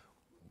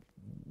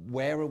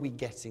 where are we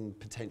getting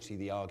potentially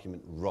the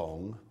argument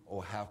wrong,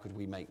 or how could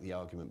we make the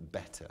argument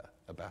better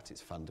about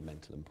its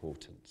fundamental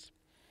importance?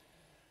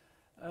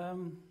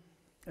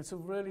 It's a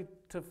really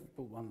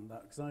difficult one,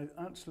 that, because I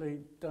actually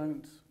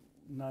don't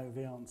know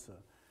the answer.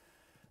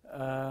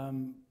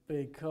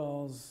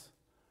 Because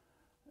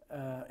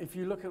if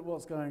you look at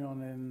what's going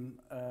on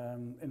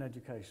in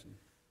education,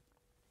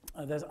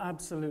 there's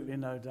absolutely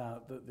no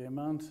doubt that the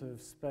amount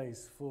of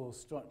space for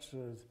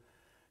structured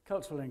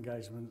cultural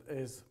engagement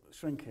is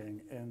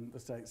shrinking in the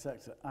state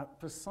sector at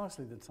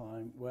precisely the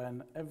time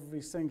when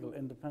every single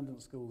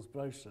independent school's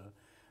brochure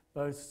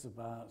boasts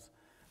about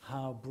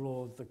how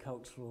broad the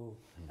cultural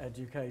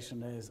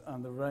education is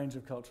and the range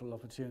of cultural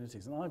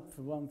opportunities. And I,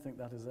 for one, think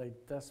that is a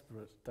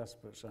desperate,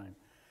 desperate shame.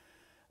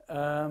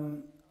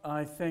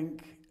 I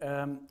think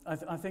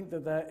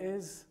that there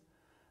is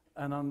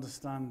an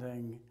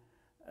understanding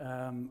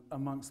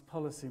amongst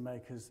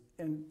policymakers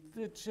in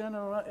the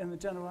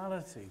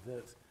generality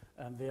that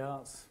the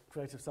arts,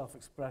 creative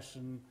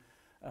self-expression,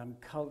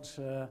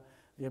 culture,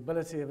 the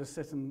ability of a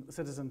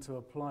citizen to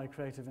apply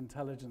creative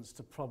intelligence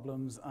to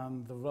problems,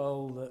 and the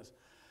role that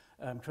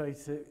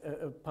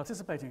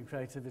participating in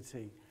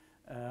creativity,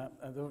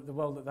 the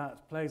role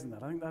that plays in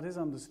that. I think that is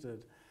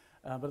understood,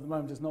 but at the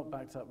moment it's not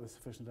backed up with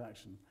sufficient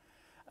action.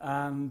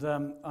 And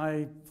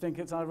I think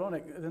it's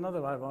ironic.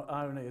 Another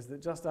irony is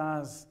that just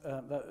as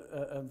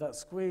that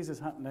squeeze is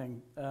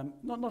happening,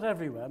 not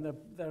everywhere, and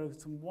there are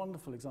some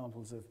wonderful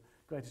examples of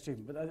great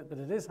achievement, but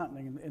it is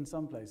happening in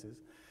some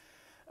places,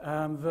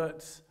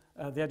 that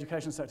the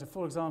education sector,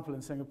 for example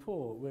in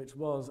Singapore, which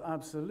was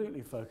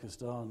absolutely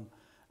focused on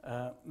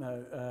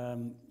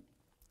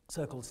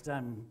so-called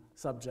STEM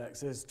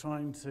subjects, is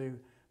trying to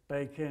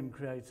bake in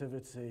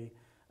creativity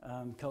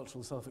and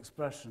cultural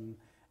self-expression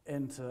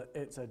into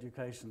its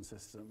education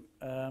system.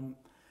 You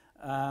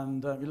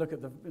look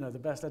at the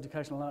best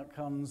educational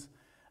outcomes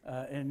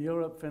in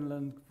Europe.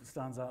 Finland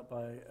stands out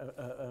by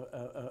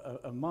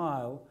a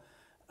mile,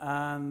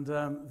 and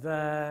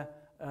their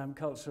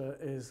culture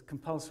is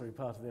compulsory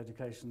part of the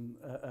education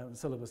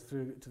syllabus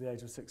through to the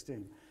age of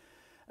 16.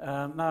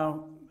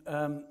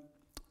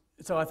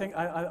 So I think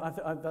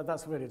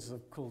that's really just a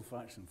call for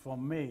action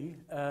from me.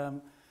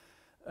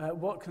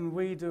 What can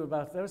we do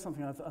about it? There is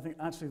something I think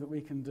actually that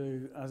we can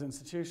do as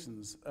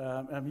institutions.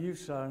 You've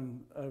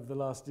shown over the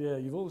last year,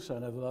 you've all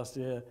shown over the last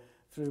year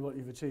through what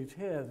you've achieved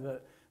here,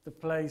 that the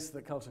place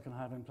that culture can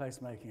have in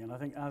placemaking. And I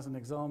think as an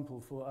example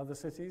for other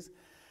cities,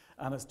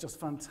 and it's just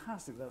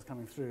fantastic that's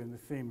coming through in the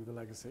theme of the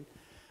legacy.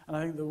 And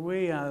I think that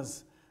we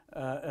as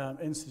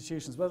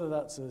institutions, whether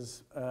that's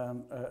as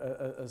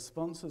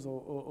sponsors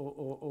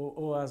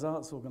or as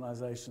arts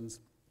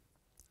organisations,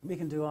 we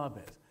can do our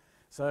bit.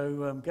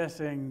 So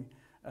getting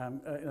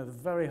the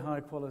very high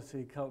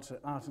quality culture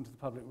out into the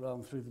public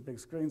realm through the big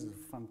screens is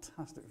a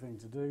fantastic thing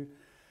to do.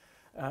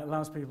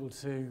 Allows people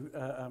to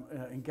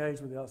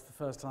engage with the arts for the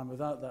first time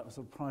without that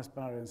sort of price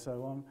barrier and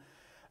so on.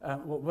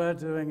 What we're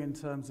doing in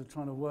terms of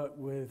trying to work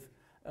with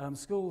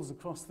schools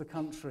across the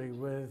country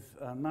with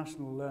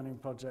national learning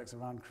projects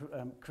around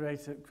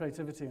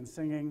creativity and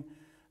singing,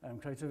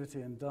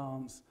 creativity and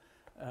dance.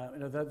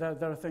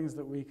 There are things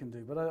that we can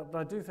do, but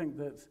I do think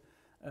that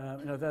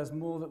there's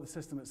more that the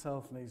system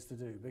itself needs to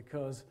do,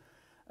 because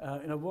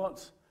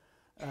what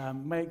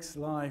makes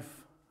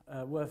life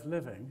worth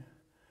living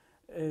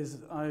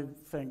is, I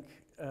think,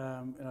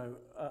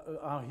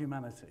 our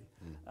humanity,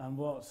 and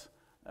what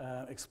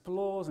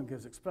explores and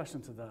gives expression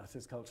to that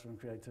is culture and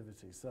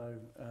creativity. So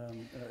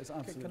it's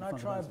absolutely Can I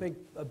try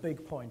a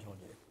big point on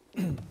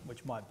you,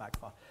 which might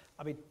backfire?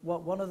 I mean,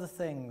 one of the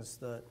things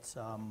that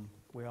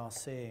we are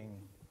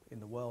seeing in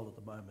the world at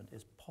the moment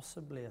is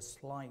possibly a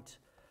slight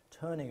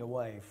turning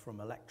away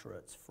from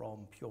electorates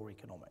from pure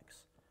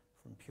economics,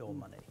 from pure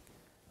money.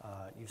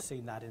 You've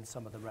seen that in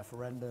some of the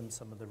referendums,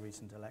 some of the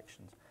recent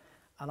elections.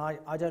 And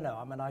I don't know,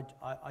 I mean,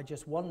 I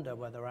just wonder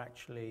whether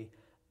actually,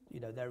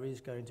 there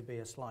is going to be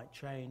a slight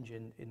change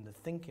in the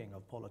thinking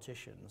of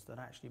politicians, that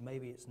actually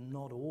maybe it's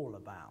not all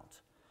about,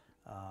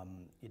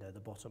 the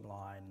bottom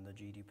line, the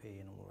GDP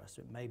and all the rest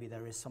of it. Maybe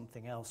there is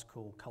something else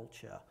called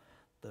culture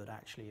that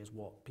actually is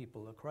what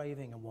people are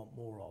craving and want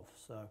more of.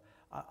 So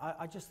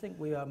I just think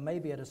we are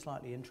maybe at a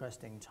slightly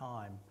interesting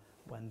time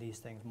when these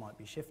things might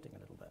be shifting a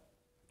little bit.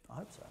 I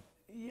hope so.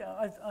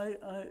 Yeah,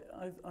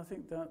 I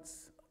think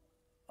that's...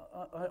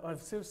 I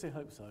seriously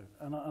hope so,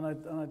 and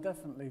I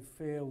definitely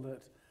feel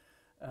that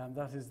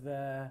that is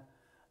there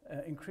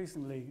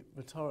increasingly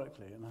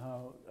rhetorically in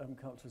how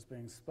culture is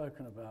being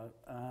spoken about,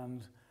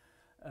 and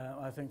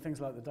I think things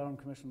like the Durham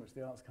Commission, which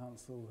the Arts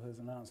Council has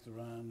announced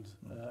around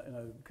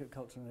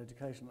culture and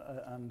education,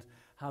 and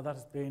how that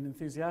has been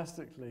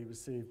enthusiastically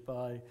received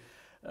by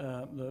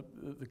the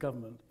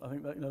government. I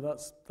think that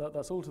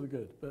that's all to the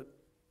good, but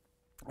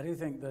I do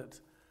think that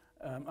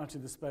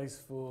actually the space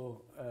for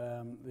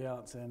the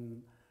arts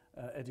in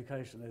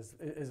education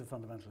is of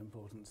fundamental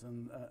importance,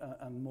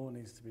 and more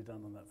needs to be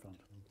done on that front.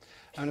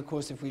 And of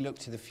course, if we look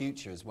to the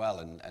future as well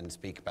and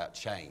speak about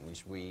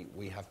change,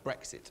 we have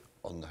Brexit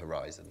on the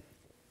horizon,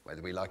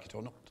 whether we like it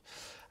or not.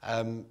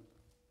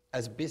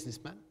 As a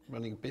businessman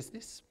running a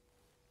business,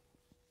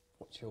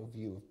 what's your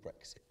view of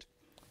Brexit?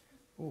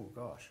 Oh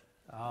gosh.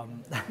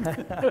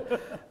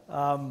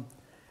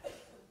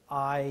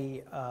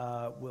 I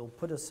will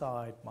put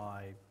aside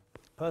my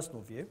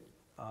personal view.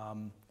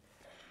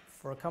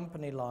 For a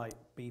company like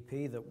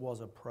BP that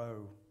was a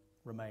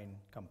pro-Remain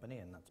company,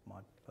 and that's my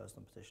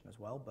personal position as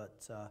well,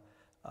 but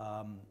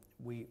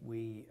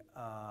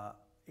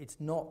it's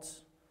not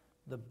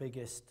the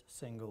biggest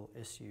single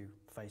issue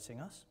facing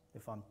us,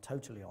 if I'm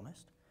totally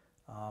honest.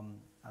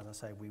 As I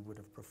say, we would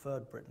have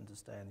preferred Britain to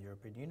stay in the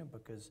European Union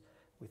because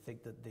we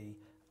think that the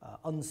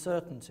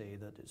uncertainty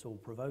that it's all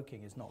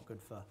provoking is not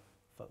good for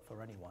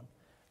anyone.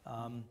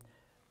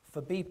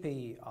 For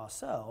BP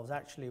ourselves,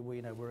 actually,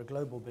 we're a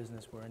global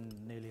business. We're in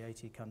nearly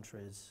 80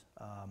 countries,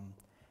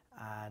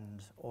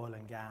 and oil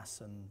and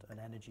gas and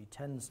energy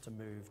tends to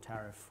move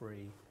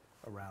tariff-free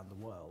around the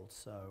world.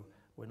 So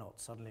we're not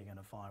suddenly going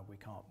to find we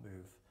can't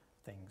move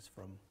things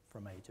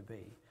from A to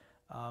B.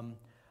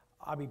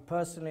 I mean,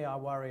 personally, I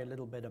worry a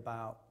little bit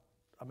about,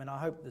 I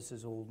hope this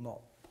is all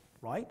not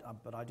right,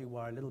 but I do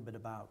worry a little bit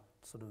about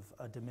sort of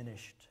a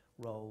diminished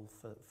role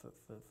for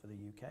the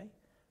UK.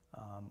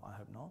 I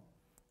hope not.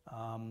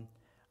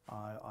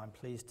 I'm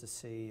pleased to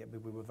see,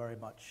 we were very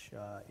much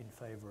in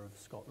favour of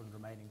Scotland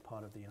remaining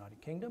part of the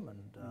United Kingdom,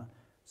 and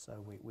so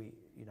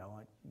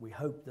we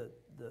hope that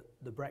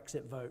the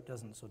Brexit vote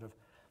doesn't sort of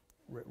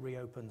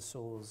reopen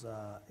sores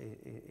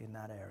in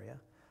that area.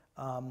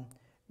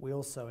 We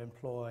also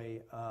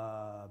employ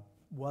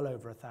well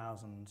over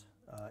 1,000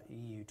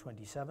 EU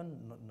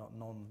 27,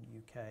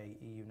 non-UK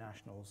EU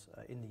nationals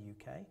in the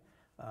UK,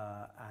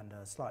 and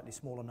a slightly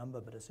smaller number,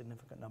 but a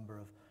significant number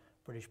of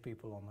British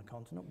people on the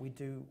continent. We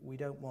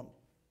don't want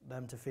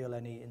them to feel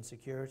any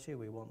insecurity.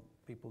 We want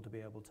people to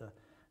be able to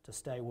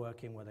stay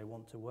working where they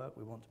want to work.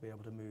 We want to be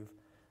able to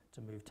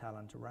move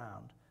talent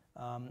around.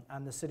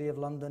 And the City of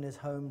London is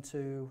home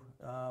to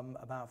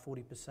about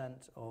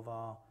 40% of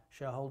our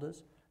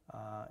shareholders.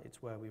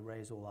 It's where we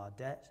raise all our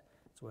debt.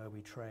 It's where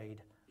we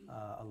trade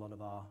a lot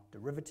of our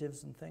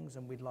derivatives and things,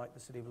 and we'd like the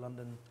City of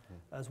London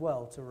as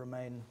well to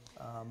remain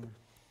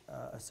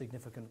a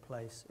significant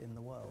place in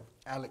the world.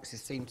 Alex, it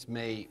seemed to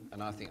me,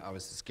 and I think I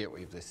was as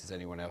guilty of this as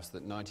anyone else,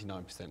 that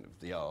 99% of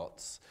the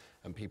arts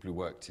and people who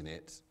worked in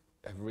it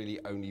have really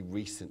only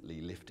recently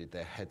lifted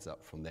their heads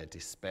up from their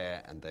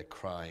despair and their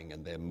crying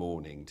and their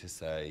mourning to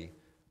say,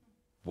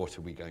 what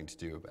are we going to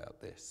do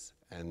about this?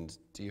 And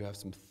do you have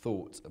some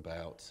thoughts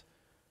about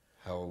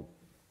how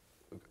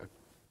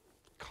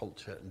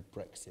culture and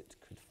Brexit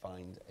could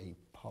find a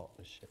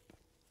partnership?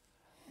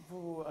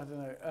 Oh, I don't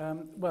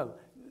know. Well,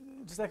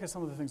 just echo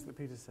some of the things that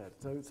Peter said.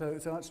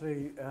 So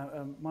actually,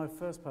 my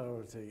first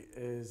priority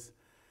is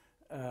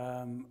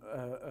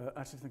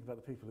actually think about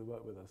the people who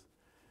work with us.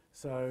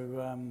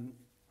 So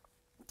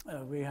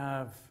we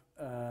have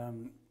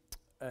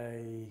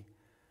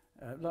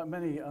like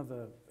many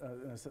other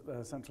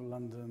central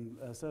London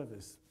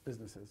service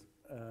businesses,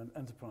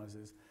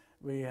 enterprises,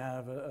 we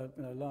have a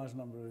large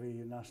number of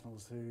EU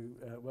nationals who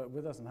work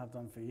with us and have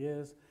done for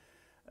years.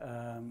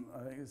 I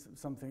think it's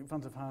something,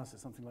 front of house,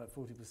 it's something like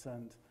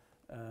 40%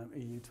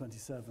 EU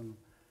 27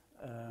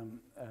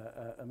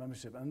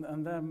 membership,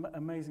 and they're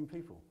amazing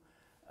people.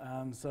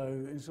 And so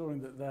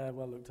ensuring that they're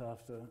well looked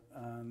after,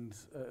 and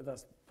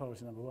that's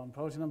priority number one.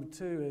 Priority number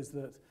two is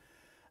that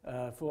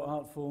for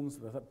art forms,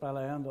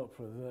 ballet and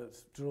opera, that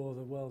draw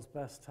the world's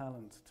best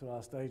talent to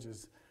our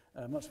stages,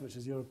 much of which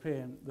is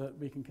European, that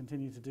we can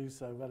continue to do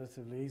so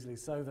relatively easily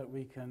so that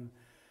we can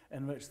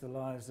enrich the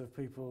lives of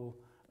people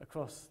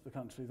across the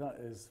country. That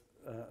is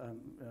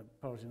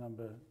priority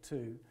number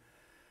two.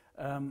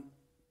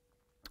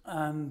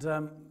 And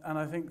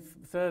I think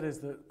third is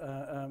that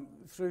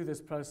through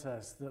this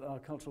process that our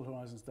cultural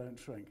horizons don't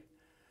shrink.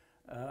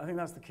 I think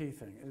that's the key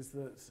thing, is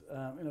that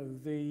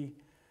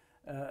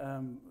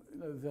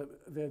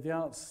the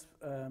arts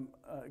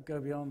go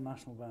beyond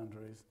national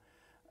boundaries,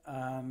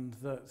 and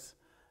that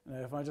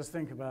if I just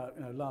think about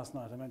last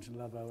night I mentioned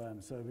La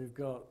Bohème, so we've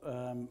got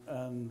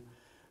an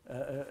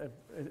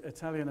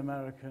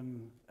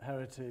Italian-American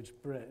heritage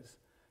Brit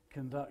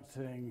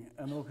conducting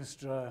an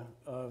orchestra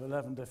of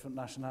 11 different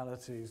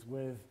nationalities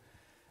with,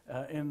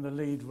 in the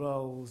lead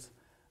roles,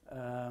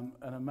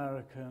 an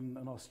American,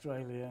 an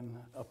Australian,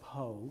 a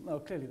Pole. Now,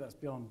 clearly that's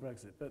beyond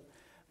Brexit,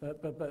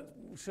 but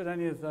should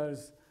any of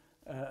those,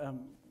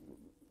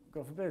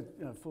 God forbid,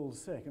 fall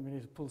sick and we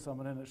need to pull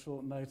someone in at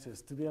short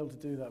notice, to be able to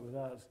do that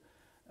without,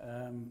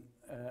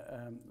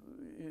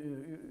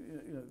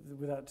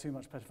 without too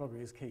much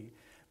pettifoggery is key.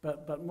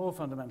 But more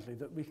fundamentally,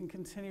 that we can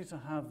continue to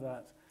have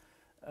that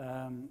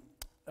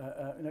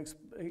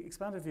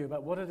expanded view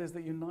about what it is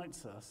that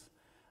unites us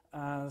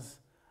as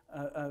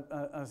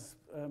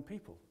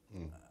people,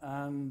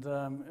 and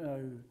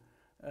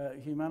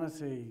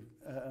humanity,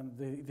 and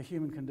the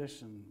human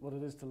condition, what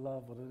it is to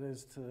love, what it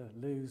is to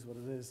lose, what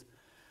it is,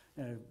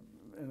 in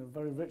a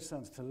very rich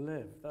sense, to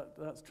live.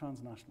 That's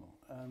transnational,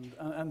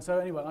 and so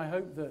anyway, I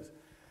hope that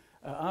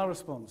our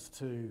response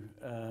to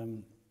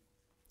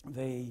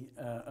the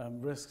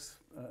risks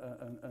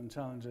and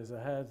challenges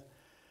ahead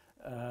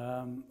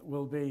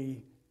will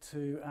be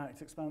to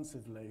act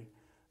expansively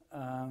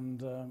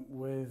and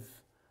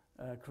with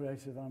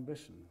creative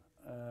ambition.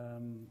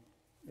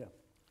 Yeah.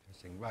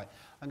 Interesting. Right.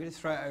 I'm going to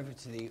throw it over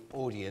to the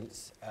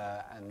audience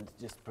and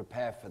just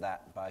prepare for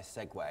that by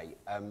segue.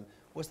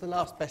 What's the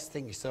last best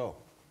thing you saw?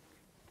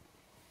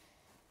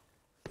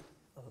 The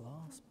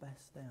last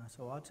best thing I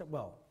saw,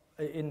 well,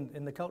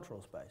 in the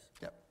cultural space.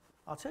 Yep.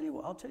 I'll tell you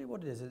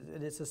what it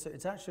is.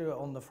 It's actually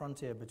on the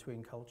frontier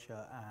between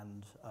culture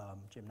and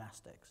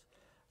gymnastics.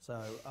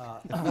 So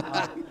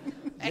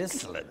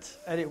excellent.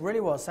 And it really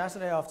was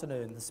Saturday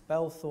afternoon. The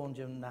Spelthorne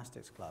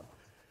Gymnastics Club,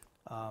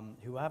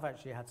 who have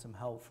actually had some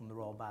help from the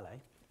Royal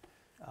Ballet,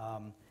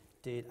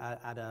 did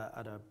at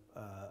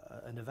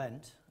an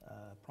event,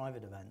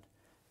 private event,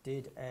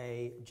 did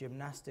a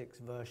gymnastics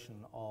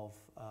version of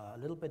a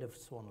little bit of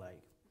Swan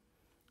Lake.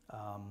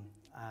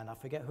 And I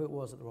forget who it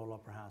was at the Royal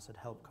Opera House had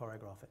helped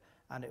choreograph it.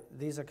 And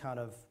these are kind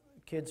of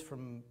kids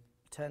from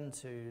 10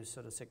 to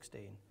sort of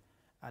 16.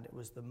 And it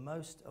was the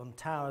most, on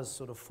towers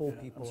sort of 4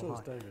 people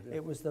high. David, yeah.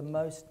 It was the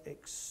most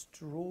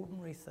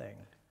extraordinary thing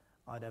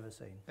I'd ever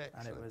seen.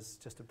 Excellent. And it was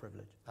just a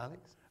privilege.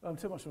 Alex? I'm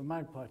too much of a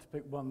magpie to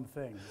pick one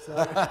thing. So,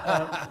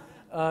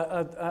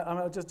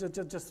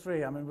 just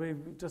three. I mean,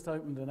 we've just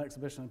opened an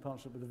exhibition in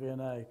partnership with the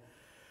V&A,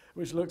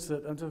 which looks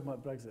at, I'm talking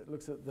about Brexit,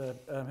 looks at the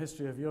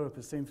history of Europe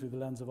as seen through the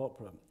lens of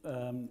opera.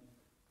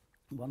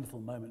 Wonderful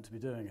moment to be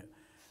doing it.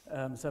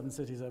 7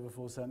 cities over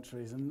 4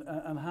 centuries, and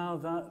how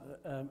that,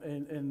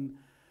 in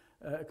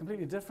a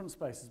completely different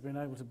space, has been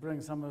able to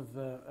bring some of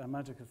the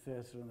magic of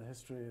theatre and the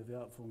history of the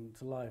art form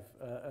to life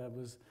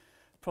was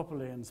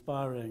properly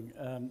inspiring.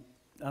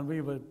 And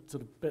we were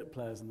sort of bit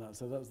players in that,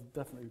 so that was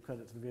definitely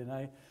credit to the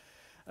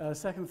V&A.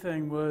 Second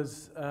thing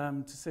was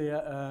to see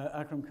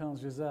Akram Khan's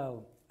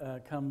Giselle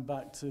come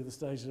back to the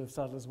stage of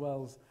Sadler's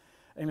Wells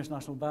English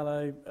National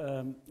Ballet.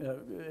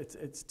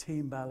 It's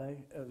team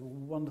ballet, a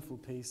wonderful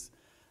piece.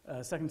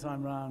 Second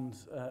time round,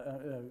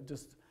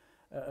 just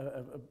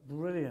a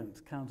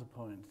brilliant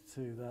counterpoint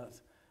to that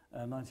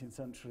 19th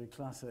century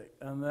classic.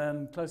 And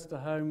then closer to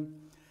home,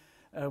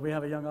 we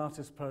have a young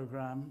artist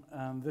programme,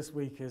 and this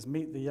week is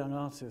Meet the Young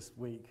Artist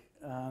Week.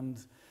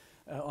 And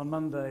on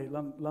Monday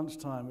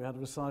lunchtime, we had a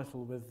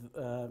recital with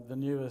the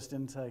newest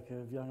intake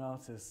of young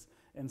artists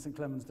in St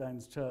Clement's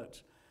Danes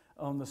Church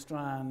on the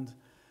Strand,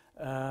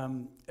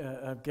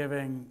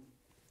 giving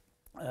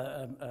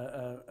an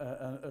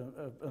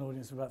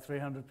audience of about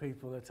 300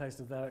 people a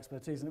taste of their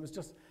expertise. And it was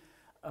just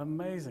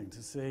amazing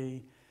to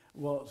see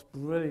what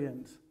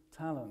brilliant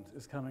talent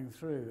is coming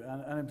through.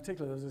 And in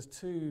particular, there was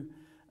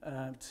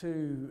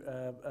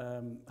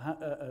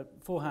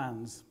four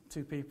hands,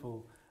 2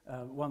 people,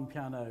 1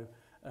 piano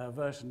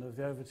version of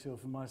the overture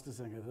from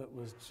Meistersinger that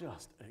was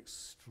just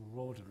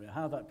extraordinary.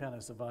 How that piano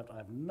survived, I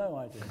have no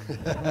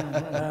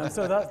idea.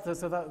 So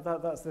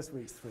that's this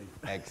week's 3.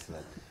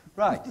 Excellent.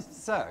 Right,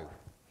 so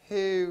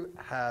who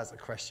has a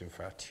question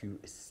for our 2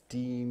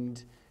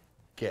 esteemed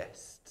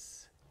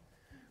guests?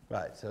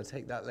 Right, so I'll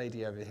take that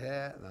lady over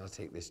here, and I'll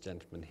take this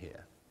gentleman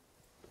here.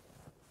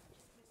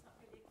 It's not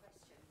really a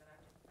question, but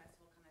first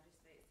of all, can I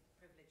just say it's a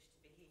privilege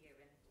to be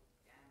here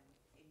and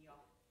in your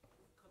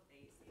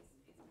company. It's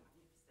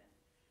magnificent.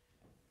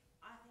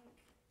 I think,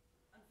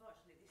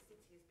 unfortunately, this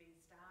city has been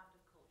starved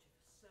of culture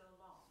for so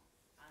long,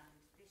 and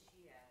this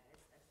year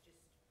has just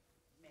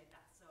made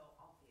that so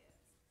obvious.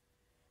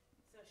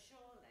 So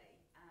surely,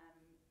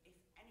 if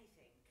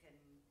anything can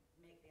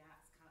make the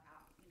arts,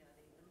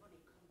 the money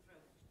come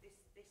through, this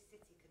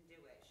city can do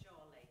it.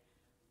 Surely,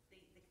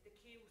 the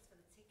queues for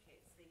the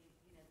tickets, the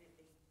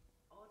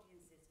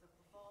audiences for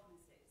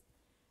performances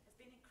has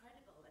been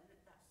incredible, and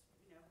that's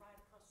right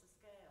across the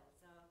scale.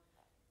 So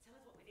tell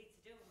us what we need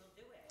to do, and we'll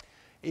do it.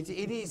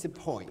 It is a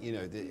point,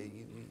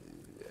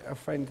 our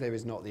friend there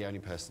is not the only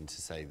person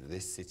to say that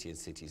this city and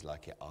cities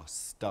like it are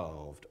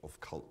starved of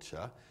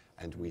culture,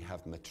 and we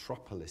have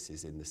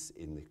metropolises in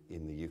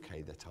the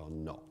UK that are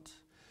not.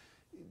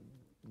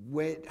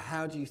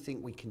 How do you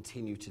think we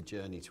continue to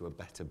journey to a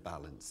better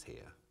balance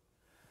here?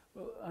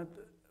 Well,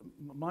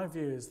 my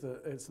view is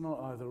that it's not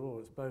either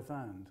or, it's both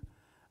and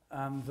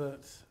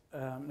that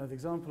the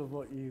example of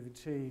what you've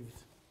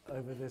achieved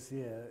over this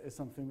year is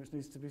something which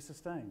needs to be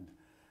sustained.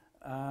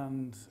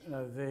 And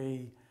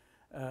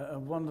a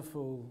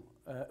wonderful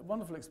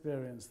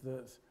experience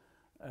that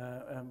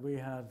we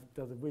had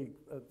the other week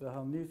at the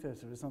Hull New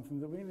Theatre is something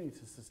that we need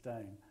to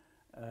sustain,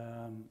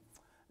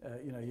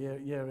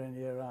 year in,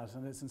 year out.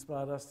 And it's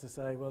inspired us to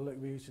say, well,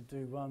 look, we should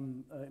do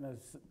one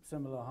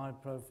similar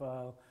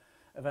high-profile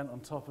event on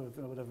top of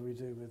whatever we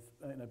do with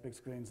big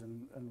screens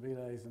and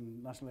relays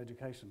and national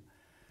education.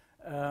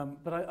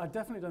 But I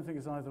definitely don't think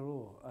it's either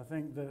or. I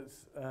think that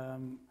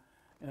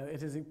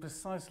it is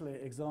precisely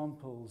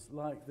examples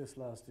like this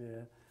last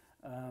year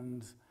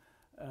and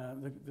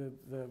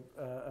the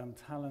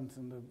talent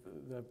and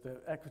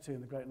the equity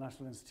in the great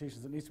national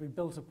institutions that needs to be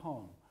built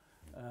upon,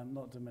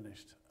 not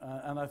diminished.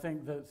 And I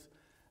think that,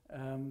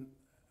 and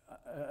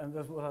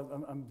that's what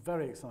I'm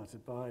very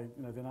excited by,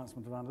 the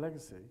announcement around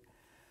legacy,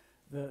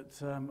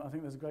 that I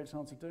think there's a great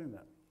chance of doing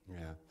that.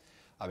 Yeah.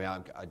 I mean,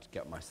 I'd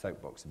get my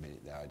soapbox a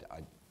minute there.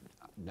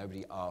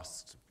 Nobody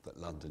asked that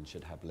London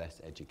should have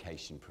less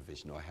education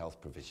provision or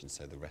health provision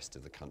so the rest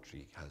of the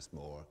country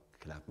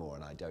can have more,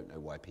 and I don't know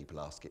why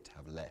people ask it to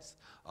have less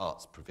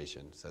arts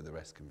provision so the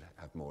rest can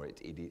have more.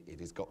 It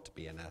has got to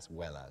be an as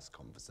well as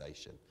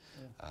conversation,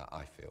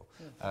 I feel.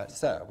 Yeah.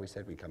 Sir, we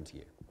said we'd come to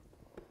you.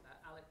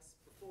 Alex,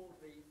 before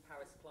the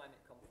Paris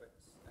Climate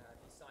Conference,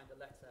 you signed a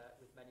letter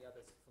with many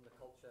others from the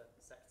culture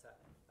sector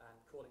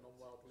calling on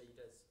world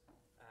leaders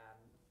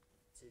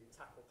to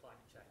tackle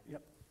climate change.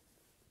 Yep.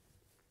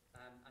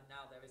 And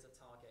now there is a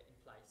target in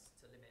place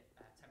to limit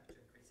temperature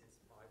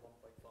increases by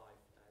 1.5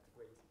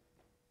 degrees.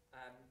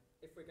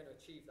 If we're going to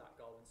achieve that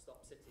goal and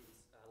stop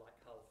cities like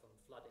Hull from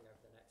flooding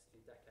over the next few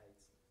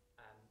decades,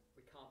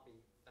 we can't be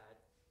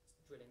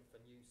drilling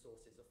for new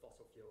sources of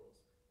fossil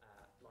fuels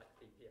like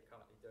BP are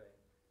currently doing.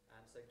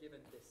 So given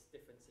this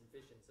difference in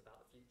visions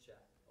about the future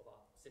of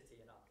our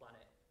city and our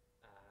planet,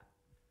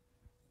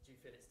 do you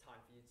feel it's time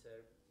for you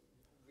to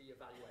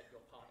reevaluate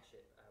your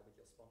partnership with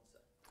your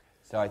sponsor?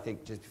 So I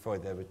think just before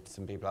there were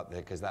some people up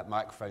there, because that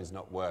microphone's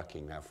not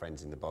working now,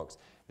 friends in the box.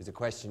 There's a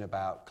question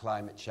about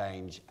climate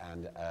change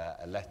and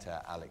a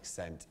letter Alex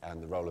sent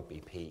and the role of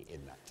BP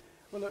in that.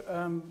 Well, look,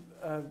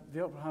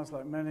 the Opera House,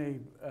 like many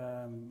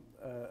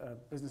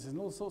businesses in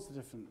all sorts of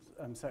different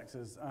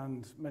sectors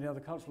and many other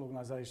cultural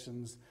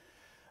organisations,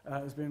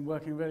 has been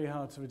working really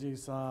hard to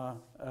reduce our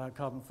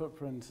carbon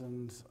footprint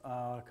and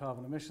our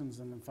carbon emissions.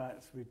 And in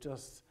fact, we've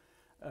just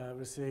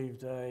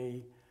received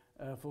a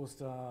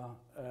 4-star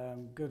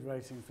good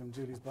rating from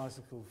Julie's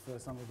Bicycle for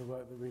some of the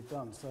work that we've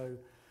done. So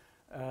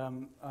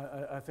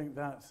I think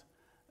that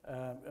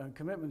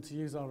commitment to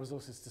use our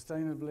resources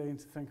sustainably and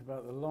to think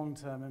about the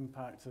long-term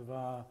impact of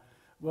our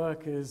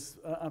work is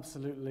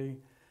absolutely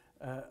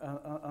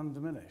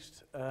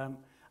undiminished. And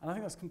I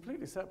think that's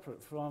completely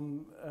separate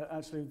from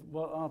actually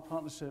what our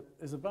partnership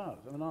is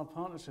about. I mean, our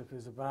partnership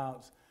is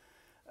about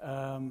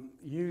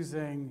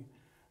using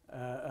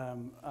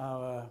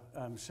our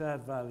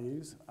shared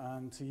values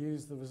and to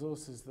use the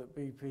resources that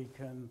BP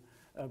can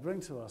bring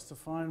to us to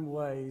find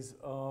ways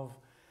of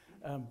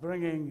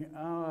bringing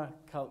our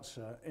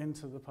culture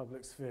into the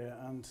public sphere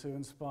and to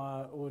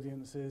inspire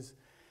audiences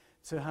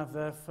to have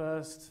their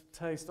first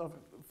taste of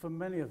it for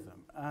many of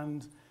them.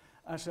 And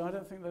actually, I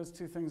don't think those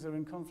two things are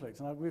in conflict.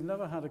 And we've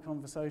never had a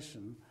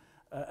conversation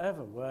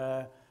ever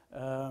where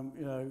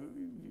you know,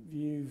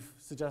 you've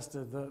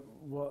suggested that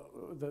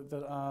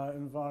that our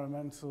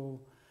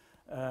environmental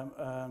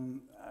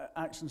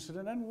action should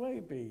in any way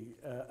be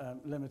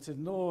limited,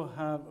 nor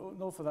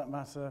for that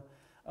matter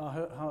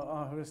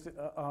our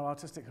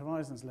artistic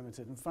horizons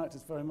limited. In fact,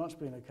 it's very much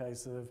been a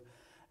case of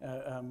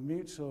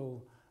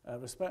mutual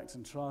respect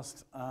and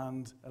trust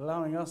and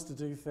allowing us to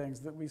do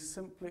things that we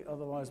simply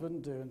otherwise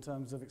wouldn't do in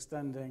terms of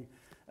extending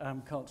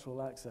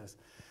cultural access.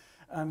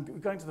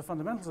 And going to the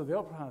fundamentals of the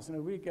Opera House, you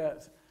know, we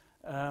get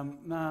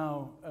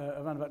now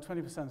around about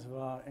 20% of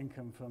our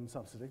income from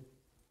subsidy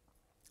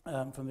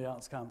from the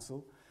Arts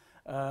Council,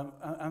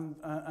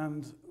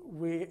 and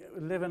we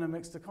live in a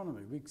mixed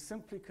economy. We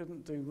simply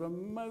couldn't do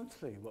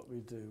remotely what we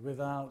do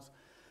without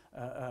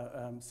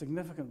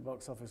significant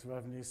box office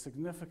revenue,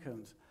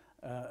 significant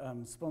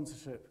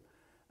sponsorship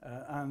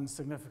and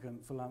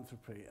significant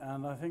philanthropy.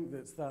 And I think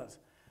that's that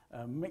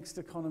mixed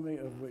economy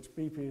of which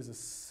BP is a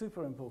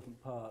super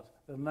important part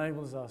that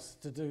enables us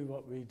to do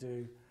what we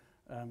do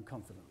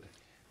confidently.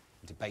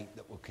 Debate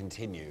that will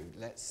continue.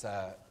 Let's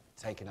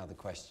take another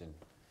question.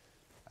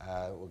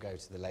 We'll go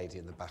to the lady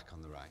in the back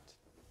on the right.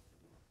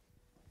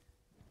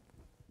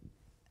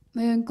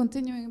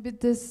 Continuing a bit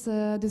this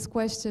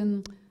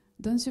question,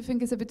 don't you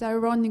think it's a bit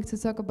ironic to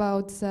talk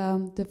about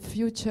the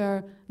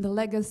future, the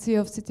legacy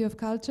of City of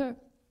Culture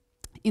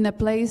in a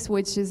place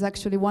which is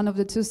actually one of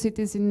the 2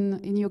 cities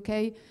in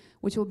UK,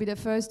 which will be the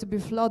first to be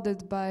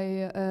flooded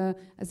by,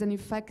 as an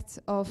effect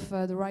of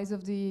the rise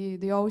of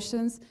the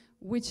oceans,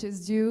 which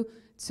is due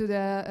to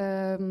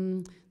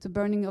the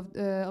burning of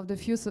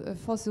the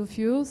fossil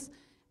fuels.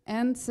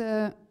 And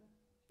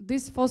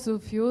these fossil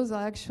fuels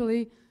are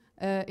actually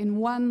in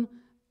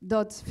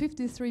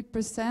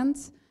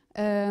 1.53%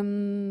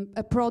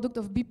 a product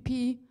of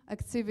BP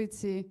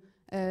activity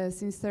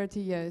since 30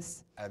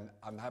 years.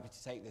 I'm happy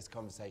to take this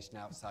conversation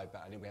outside,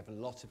 but I know we have a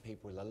lot of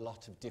people with a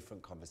lot of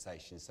different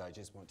conversations, so I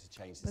just want to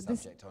change the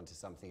subject onto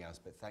something else,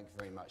 but thank you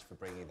very much for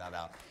bringing that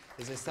up.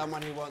 Is there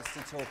someone who wants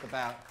to talk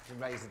about, to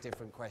raise a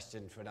different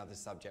question for another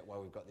subject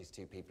while we've got these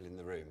 2 people in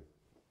the room?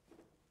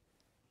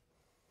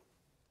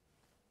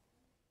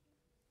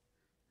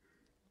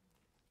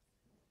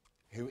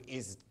 Who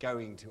is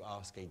going to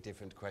ask a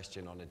different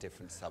question on a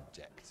different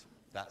subject?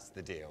 That's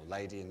the deal.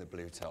 Lady in the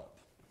blue top.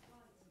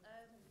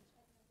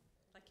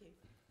 Thank you.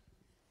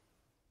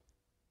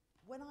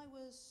 When I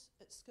was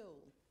at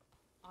school,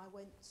 I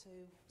went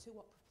to 2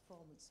 opera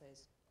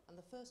performances, and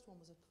the first one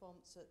was a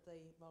performance at the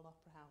Royal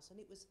Opera House, and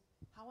it was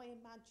how I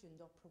imagined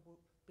opera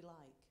would be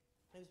like.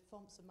 And it was a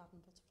performance of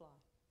Madame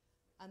Butterfly.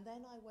 And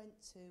then I went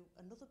to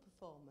another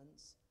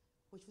performance,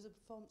 which was a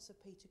performance of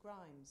Peter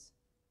Grimes,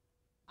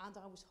 and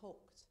I was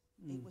hooked.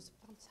 It was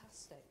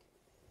fantastic.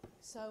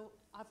 So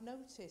I've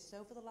noticed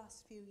over the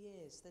last few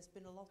years there's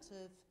been a lot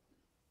of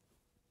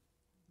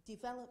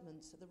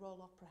developments at the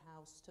Royal Opera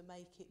House to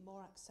make it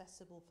more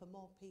accessible for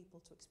more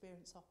people to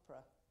experience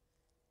opera.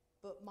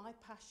 But my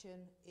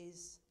passion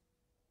is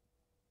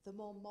the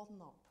more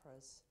modern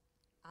operas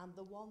and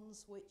the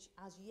ones which,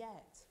 as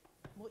yet,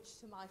 much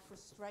to my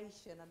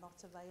frustration, are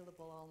not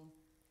available on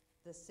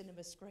the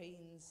cinema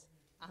screens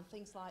and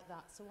things like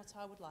that. So what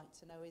I would like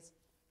to know is,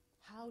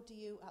 how do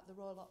you, at the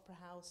Royal Opera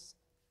House,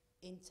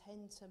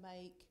 intend to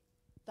make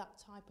that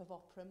type of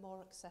opera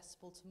more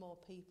accessible to more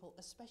people,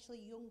 especially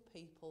young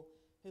people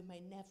who may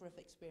never have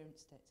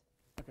experienced it?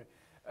 Okay.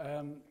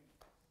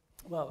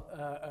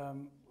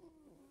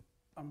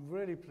 I'm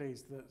really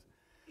pleased that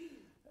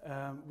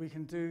we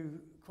can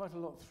do quite a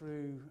lot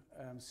through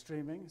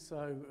streaming.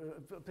 So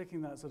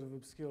picking that sort of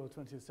obscure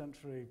 20th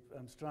century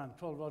strand,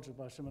 Troll Roger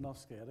by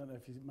Szymanowski, I don't know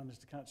if you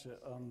managed to catch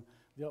it on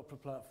the opera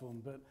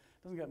platform, but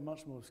it doesn't get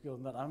much more obscure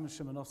than that. I'm a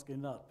Szymanowski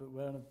nut, but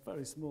we're in a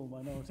very small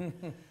minority.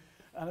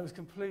 And it was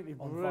completely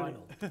On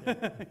brilliant.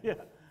 vinyl. Yeah,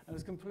 it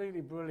was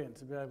completely brilliant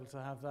to be able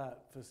to have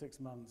that for 6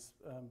 months,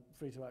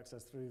 free to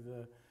access through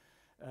the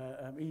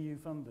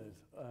EU-funded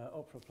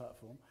opera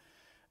platform.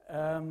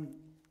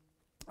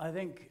 I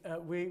think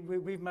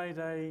we've made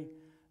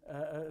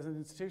as an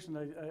institution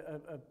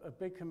a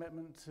big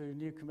commitment to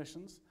new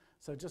commissions.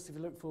 So just if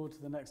you look forward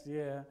to the next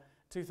year,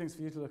 2 things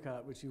for you to look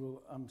at, which you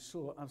will, I'm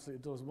sure,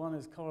 absolutely adore. One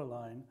is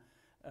Coraline,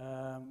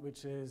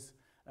 which is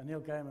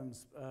Neil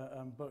Gaiman's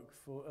book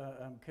for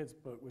kids'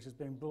 book, which is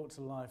being brought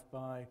to life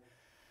by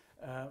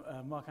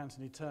Mark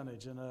Anthony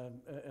Turnage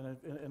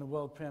in a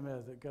world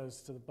premiere that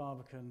goes to the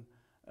Barbican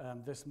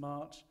this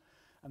March,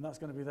 and that's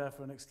going to be there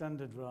for an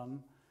extended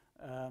run.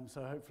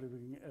 So hopefully we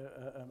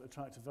can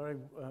attract a very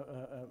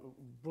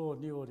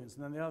broad new audience.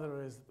 And then the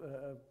other is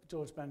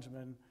George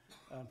Benjamin,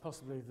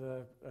 possibly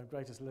the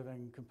greatest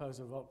living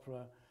composer of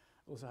opera,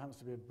 also happens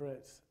to be a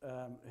Brit.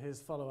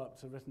 His follow-up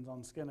to Written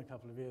on Skin a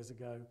couple of years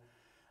ago,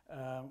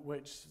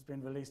 which has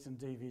been released in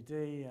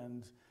DVD,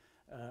 and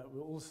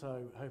we're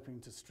also hoping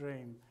to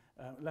stream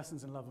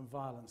Lessons in Love and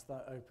Violence.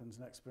 That opens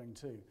next spring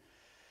too.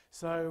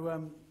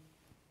 So,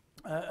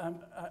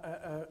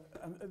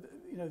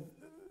 you know,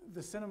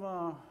 the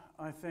cinema,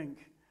 I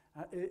think,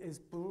 is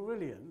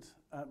brilliant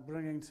at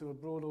bringing to a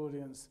broad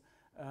audience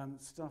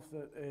stuff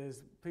that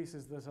is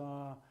pieces that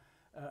are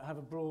have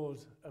a broad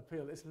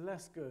appeal. It's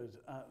less good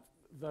at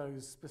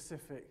those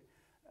specific,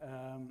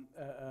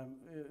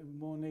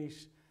 more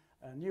niche,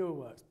 newer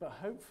works. But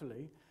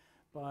hopefully,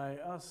 by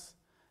us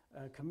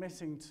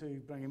committing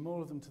to bringing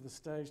more of them to the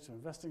stage, to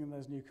investing in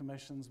those new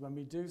commissions, when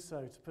we do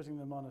so, to putting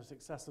them on at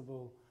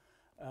accessible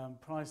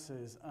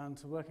prices, and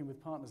to working with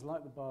partners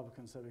like the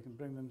Barbican so we can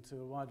bring them to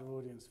a wider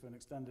audience for an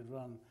extended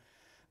run,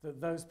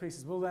 that those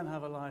pieces will then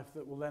have a life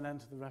that will then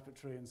enter the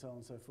repertory and so on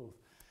and so forth.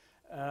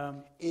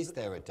 Is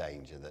there a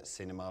danger that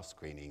cinema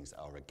screenings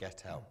are a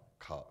get-out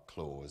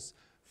clause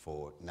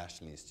for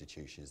national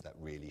institutions that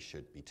really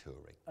should be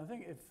touring? I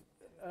think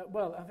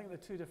well, I think they're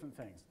 2 different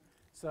things.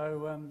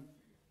 So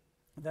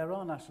there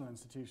are national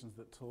institutions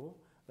that tour.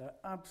 They're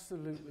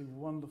absolutely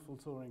wonderful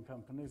touring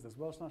companies. There's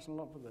Welsh National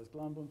Opera, there's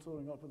Glambourne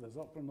Touring Opera, there's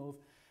Opera North.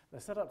 They're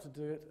set up to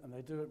do it, and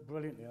they do it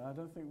brilliantly. And I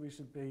don't think we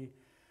should be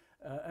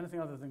anything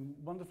other than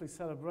wonderfully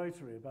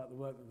celebratory about the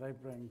work that they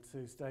bring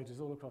to stages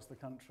all across the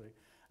country.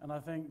 And I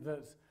think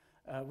that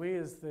we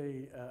as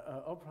the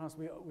Opera House,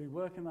 we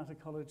work in that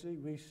ecology.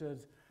 We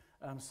should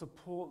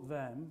support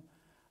them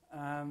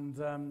and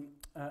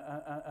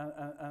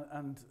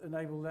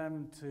enable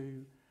them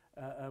to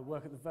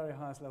work at the very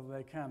highest level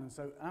they can. And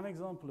so an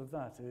example of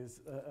that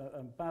is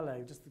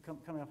ballet, just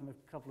coming up in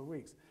a couple of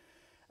weeks,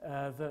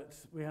 that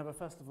we have a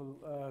festival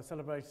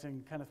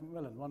celebrating Kenneth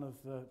Macmillan, one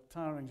of the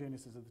towering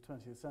geniuses of the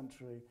 20th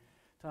century,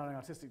 towering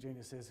artistic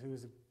geniuses, who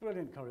is a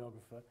brilliant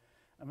choreographer.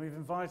 And we've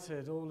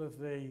invited all of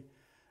the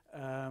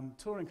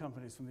touring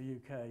companies from the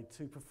UK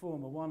to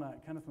perform a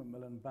 1-act Kenneth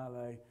Macmillan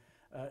ballet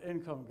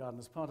in Covent Garden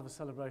as part of a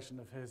celebration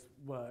of his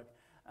work.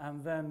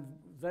 And then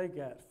they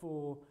get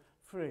for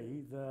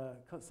free the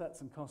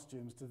sets and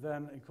costumes to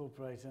then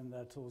incorporate in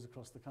their tours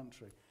across the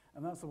country.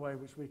 And that's the way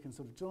which we can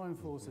sort of join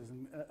forces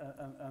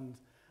and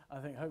I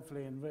think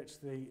hopefully enrich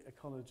the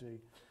ecology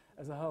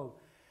as a whole.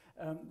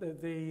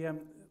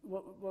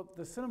 What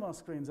the cinema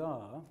screens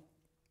are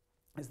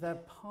is they're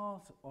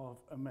part of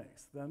a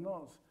mix. They're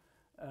not,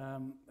 I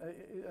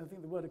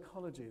think the word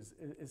ecology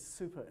is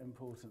super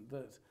important,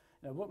 that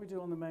what we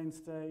do on the main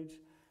stage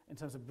in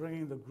terms of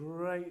bringing the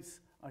great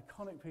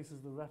iconic pieces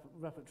of the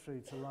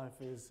repertory to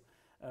life is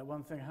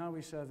one thing. How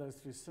we share those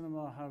through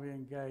cinema, how we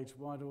engage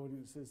wide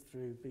audiences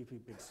through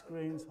BP big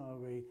screens, how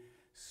we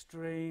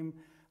stream,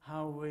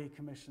 how we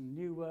commission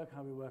new work,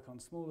 how we work on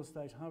smaller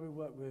stage, how we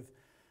work with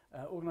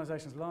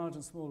organisations large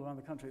and small around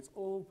the country. It's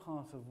all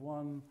part of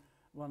one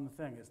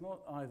thing. It's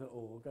not either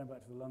or, going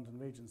back to the London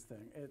Regions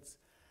thing.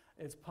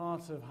 It's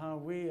part of how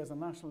we as a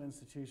national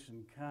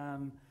institution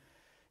can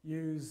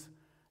use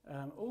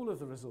all of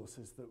the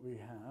resources that we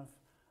have,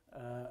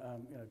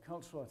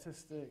 cultural,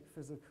 artistic,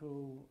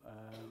 physical,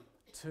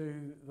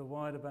 to the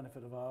wider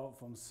benefit of our art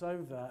form,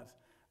 so that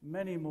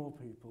many more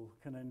people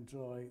can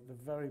enjoy the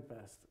very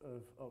best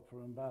of opera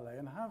and ballet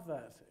and have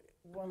that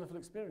wonderful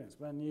experience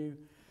when you,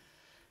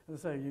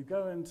 as I say, you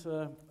go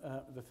into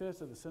the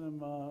theatre, the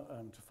cinema,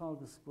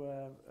 Trafalgar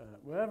Square,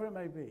 wherever it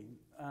may be,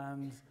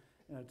 and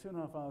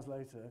 2.5 hours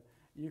later,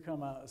 you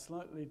come out a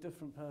slightly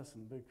different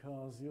person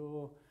because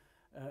your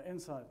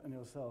insight in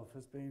yourself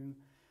has been,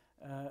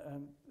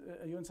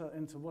 your insight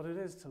into what it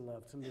is to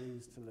love, to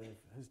lose, to live,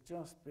 has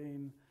just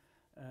been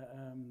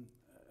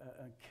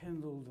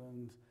kindled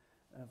and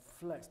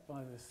flexed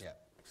by this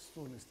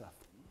extraordinary stuff.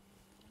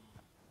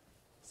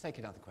 Let's take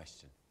another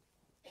question.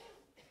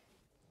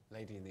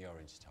 Lady in the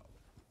orange top.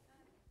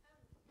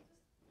 Just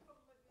from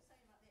what you were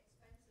saying about the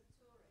expense of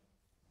touring,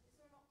 is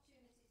there an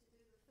opportunity to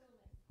do the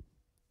filming,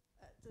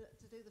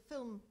 to do the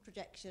film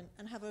projection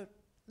and have a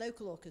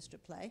local orchestra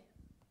play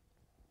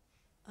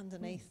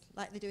underneath,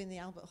 like they do in the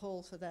Albert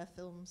Hall for their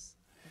films,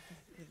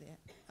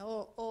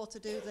 or to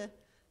do the,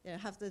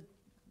 have the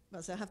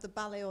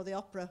ballet or the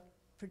opera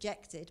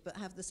projected, but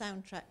have the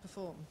soundtrack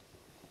performed.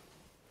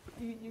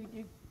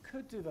 You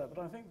could do that,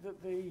 but I think that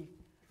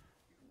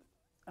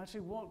actually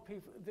what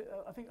people,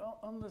 I think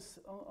on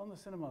the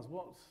cinemas,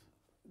 what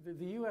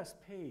the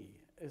USP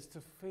is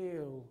to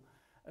feel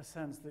a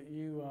sense that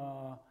you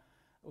are,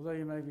 although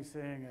you may be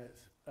seeing it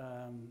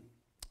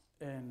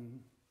in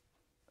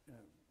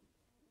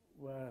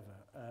wherever,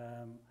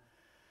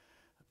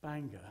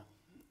 Bangor,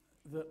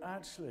 that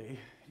actually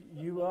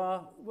you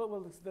are,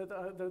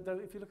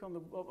 if you look on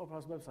the Opera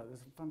House website,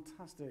 there's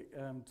fantastic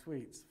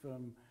tweets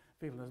from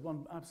people. There's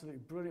one absolutely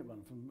brilliant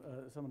one from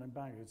someone in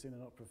Bangor who'd seen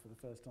an opera for the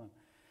first time.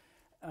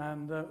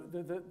 And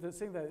the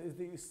thing there is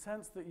the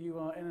sense that you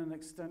are in an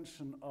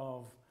extension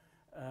of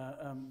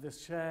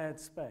this shared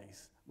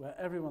space where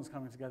everyone's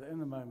coming together in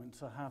the moment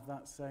to have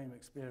that same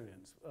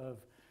experience of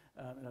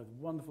the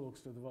wonderful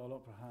orchestra of the Royal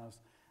Opera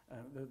House,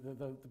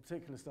 the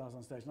particular stars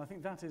on stage. And I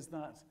think that is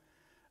that's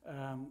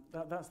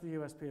the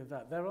USP of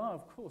that. There are,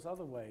 of course,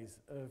 other ways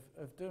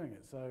of doing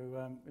it. So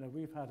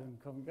we've had in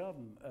Covent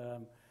Garden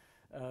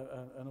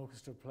an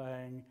orchestra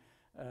playing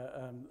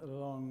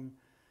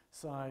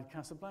alongside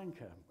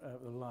Casablanca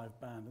with a live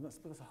band, and that's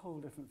a whole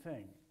different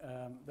thing.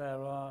 There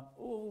are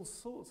all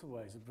sorts of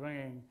ways of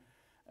bringing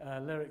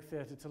lyric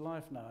theatre to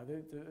life now. I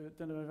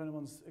don't know if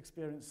anyone's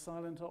experienced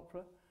silent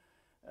opera,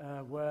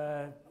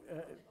 where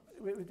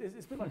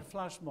it's a bit like a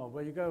flash mob,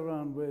 where you go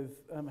around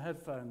with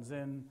headphones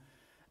in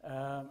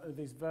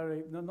these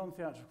very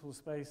non-theatrical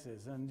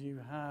spaces, and you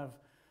have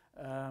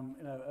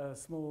a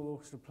small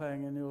orchestra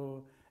playing in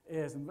your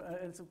ears, and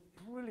it's a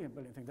brilliant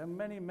thing. There are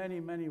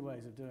many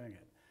ways of doing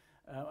it.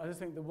 I just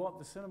think that what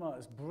the cinema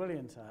is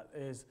brilliant at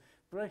is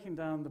breaking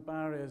down the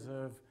barriers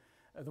of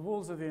the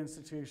walls of the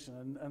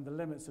institution and the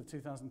limits of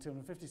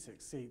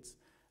 2,256 seats,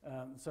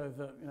 so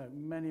that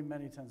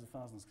many tens of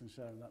thousands can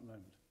share in that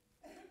moment.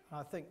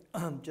 I think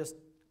just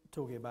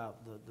talking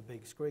about the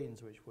big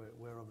screens, which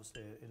we're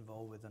obviously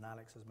involved with, and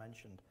Alex has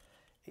mentioned,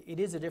 it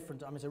is a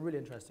different, it's a really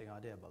interesting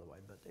idea, by the way,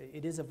 but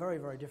it is a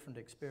very different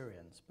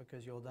experience,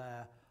 because you're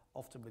there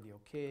often with your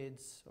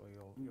kids or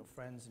your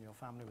friends and your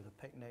family with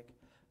a picnic.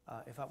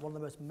 In fact, one of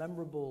the most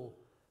memorable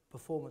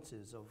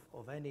performances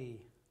of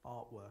any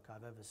artwork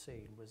I've ever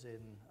seen was in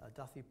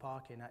Duthie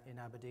Park in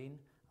Aberdeen.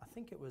 I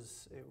think it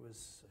was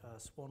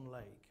Swan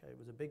Lake. It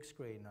was a big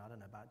screen, I don't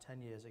know, about 10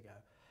 years ago.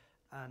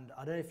 And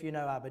I don't know if you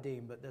know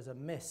Aberdeen, but there's a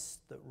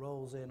mist that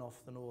rolls in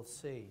off the North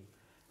Sea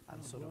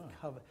and sort of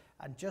cover.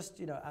 And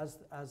just,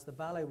 as the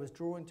ballet was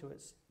drawing to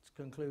its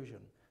conclusion,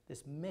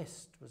 this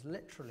mist was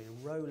literally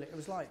rolling. It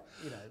was like,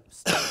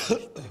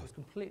 staged, but it was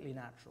completely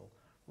natural.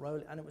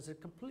 And it was a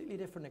completely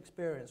different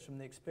experience from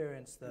the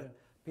experience that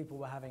people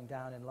were having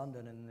down in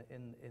London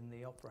in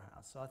the Opera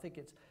House. So I think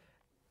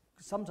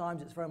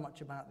sometimes it's very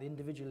much about the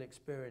individual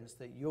experience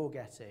that you're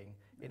getting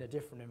in a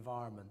different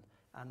environment,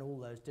 and all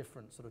those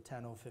different sort of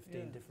 10 or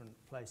 15 different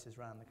places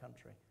around the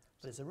country.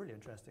 But it's a really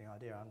interesting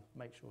idea, and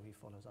make sure he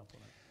follows up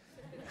on it.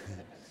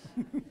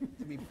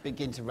 Let me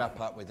begin to wrap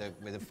up with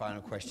a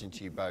final question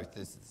to you both.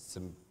 There's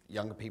some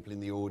younger people in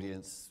the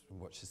audience who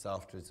watch this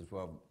afterwards as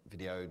well,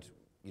 videoed.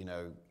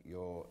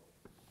 You're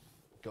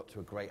got to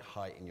a great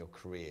height in your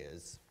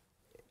careers.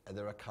 Are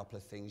there a couple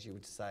of things you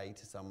would say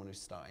to someone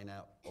who's starting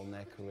out on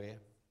their career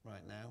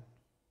right now,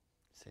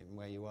 sitting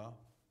where you are?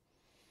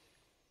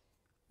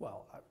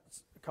 Well,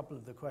 a couple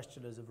of the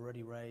questioners have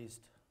already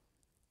raised,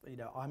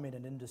 I'm in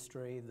an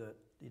industry that,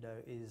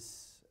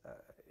 is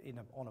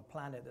on a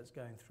planet that's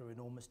going through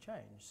enormous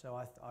change.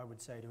 So I would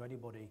say to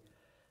anybody,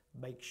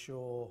 make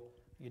sure,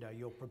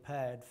 you're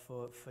prepared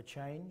for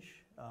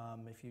change.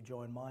 If you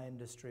join my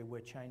industry,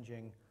 we're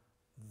changing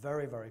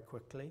very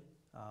quickly.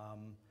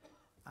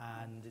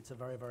 And it's a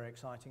very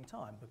exciting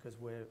time, because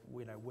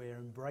we're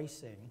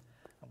embracing,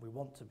 and we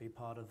want to be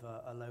part of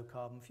a low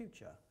carbon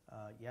future.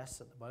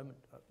 Yes, at the moment,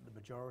 the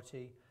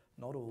majority,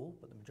 not all,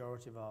 but the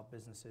majority of our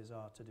businesses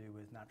are to do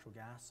with natural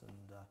gas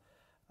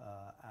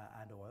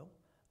and oil.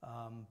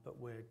 But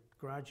we're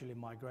gradually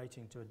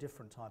migrating to a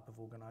different type of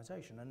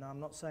organisation. And I'm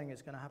not saying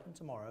it's going to happen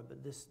tomorrow,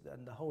 but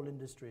the whole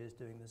industry is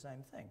doing the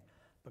same thing,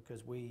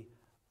 because we,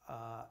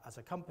 as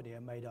a company,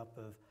 are made up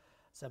of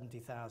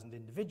 70,000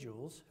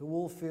 individuals who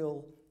all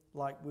feel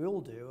like we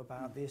all do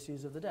about the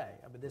issues of the day.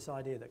 This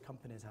idea that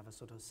companies have a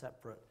sort of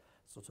separate,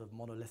 sort of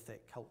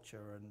monolithic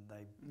culture, and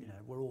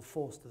we're all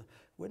forced to.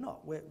 We're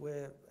not.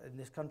 We're in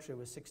this country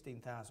with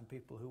 16,000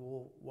 people who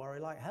all worry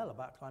like hell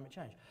about climate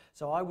change.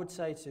 So I would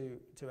say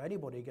to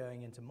anybody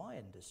going into my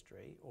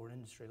industry or an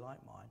industry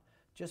like mine,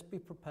 just be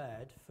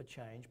prepared for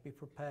change. Be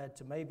prepared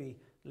to maybe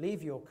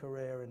leave your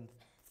career in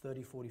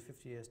 30, 40,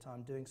 50 years'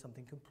 time doing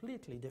something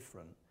completely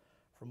different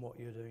from what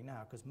you're doing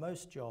now. Because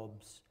most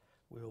jobs,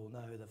 we all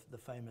know the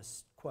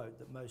famous quote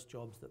that most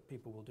jobs that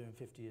people will do in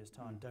 50 years'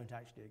 time don't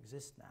actually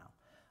exist now.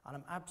 And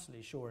I'm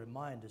absolutely sure in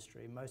my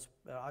industry,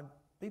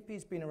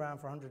 BP's been around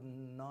for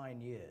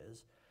 109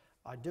 years.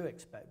 I do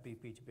expect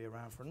BP to be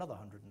around for another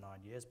 109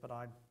 years, but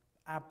I'm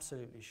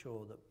absolutely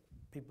sure that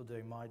people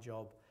doing my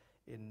job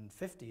in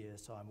 50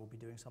 years' time will be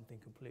doing something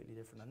completely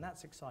different. And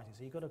that's exciting.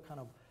 So you've got to kind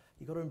of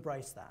you've got to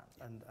embrace that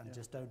and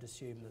just don't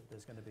assume that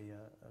there's going to be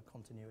a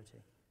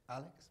continuity.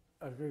 Alex?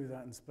 I agree with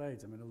that in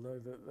spades. I mean, although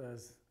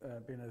there's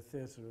been a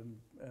theatre in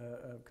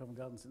Covent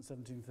Garden since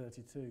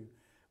 1732,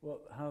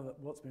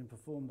 what's been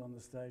performed on the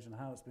stage and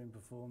how it's been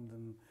performed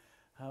and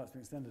how it's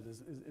been extended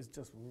is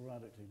just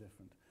radically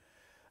different.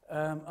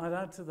 I'd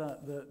add to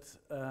that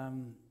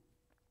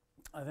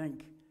I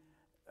think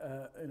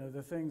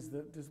the things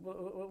that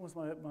what was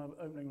my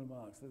opening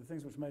remarks? The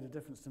things which made a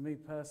difference to me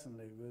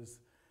personally was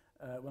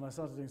when I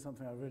started doing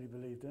something I really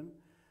believed in.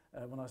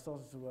 When I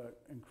started to work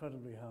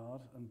incredibly hard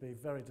and be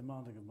very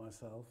demanding of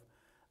myself,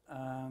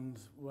 and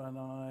when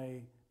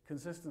I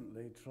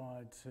consistently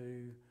tried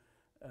to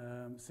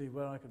see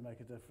where I could make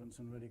a difference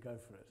and really go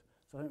for it.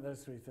 So I think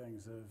those three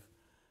things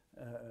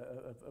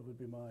would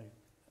be my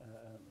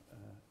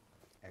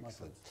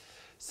Excellent.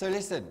 So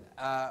listen,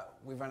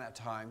 we've run out of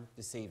time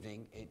this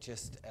evening. It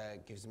just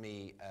gives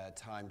me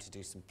time to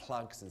do some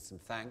plugs and some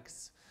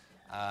thanks.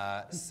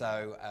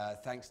 So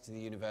thanks to the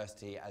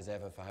university as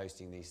ever for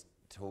hosting these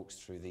talks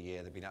through the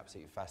year. They've been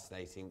absolutely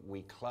fascinating.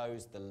 We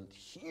closed the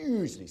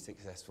hugely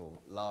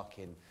successful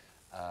Larkin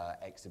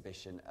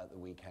exhibition at the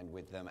weekend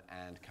with them,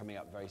 and coming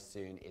up very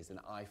soon is an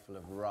Eyeful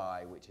of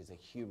Rye, which is a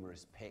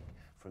humorous pick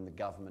from the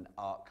government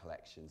art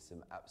collection.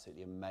 Some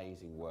absolutely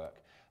amazing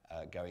work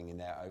going in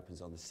there.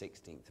 Opens on the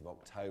 16th of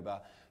October.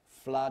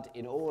 Flood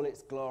in all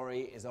its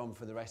glory is on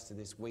for the rest of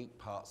this week,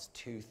 parts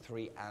 2,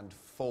 3 and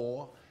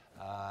 4,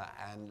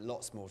 and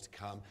lots more to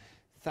come.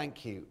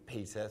 Thank you,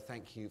 Peter.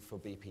 Thank you for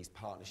BP's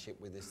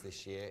partnership with us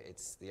this year.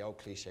 It's the old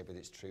cliche, but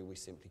it's true. We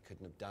simply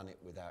couldn't have done it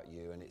without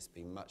you, and it's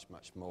been much,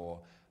 much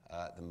more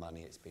than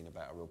money. It's been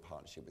about a real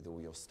partnership with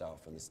all your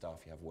staff and the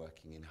staff you have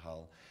working in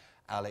Hull.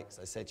 Alex,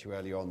 I said to you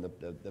earlier on,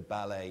 the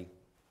ballet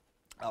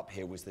up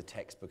here was the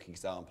textbook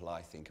example,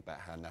 I think, about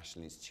how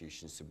national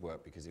institutions should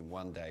work, because in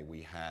one day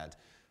we had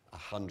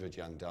 100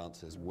 young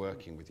dancers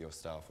working with your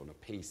staff on a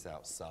piece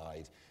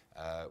outside,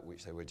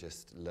 which they were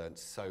just learnt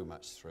so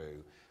much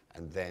through.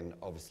 And then,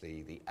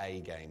 obviously, the A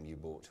game you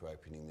brought to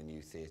opening the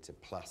new theatre,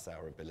 plus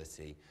our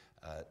ability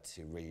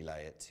to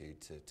relay it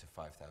to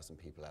 5,000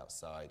 people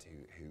outside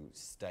who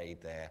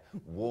stayed there,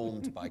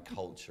 warmed by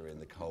culture in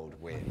the cold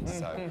wind.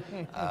 So,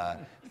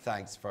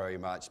 thanks very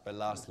much. But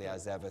lastly,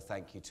 as ever,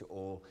 thank you to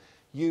all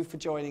you for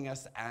joining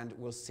us, and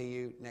we'll see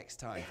you next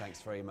time.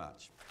 Thanks very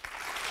much.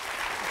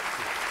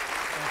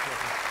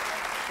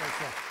 Thank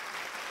you.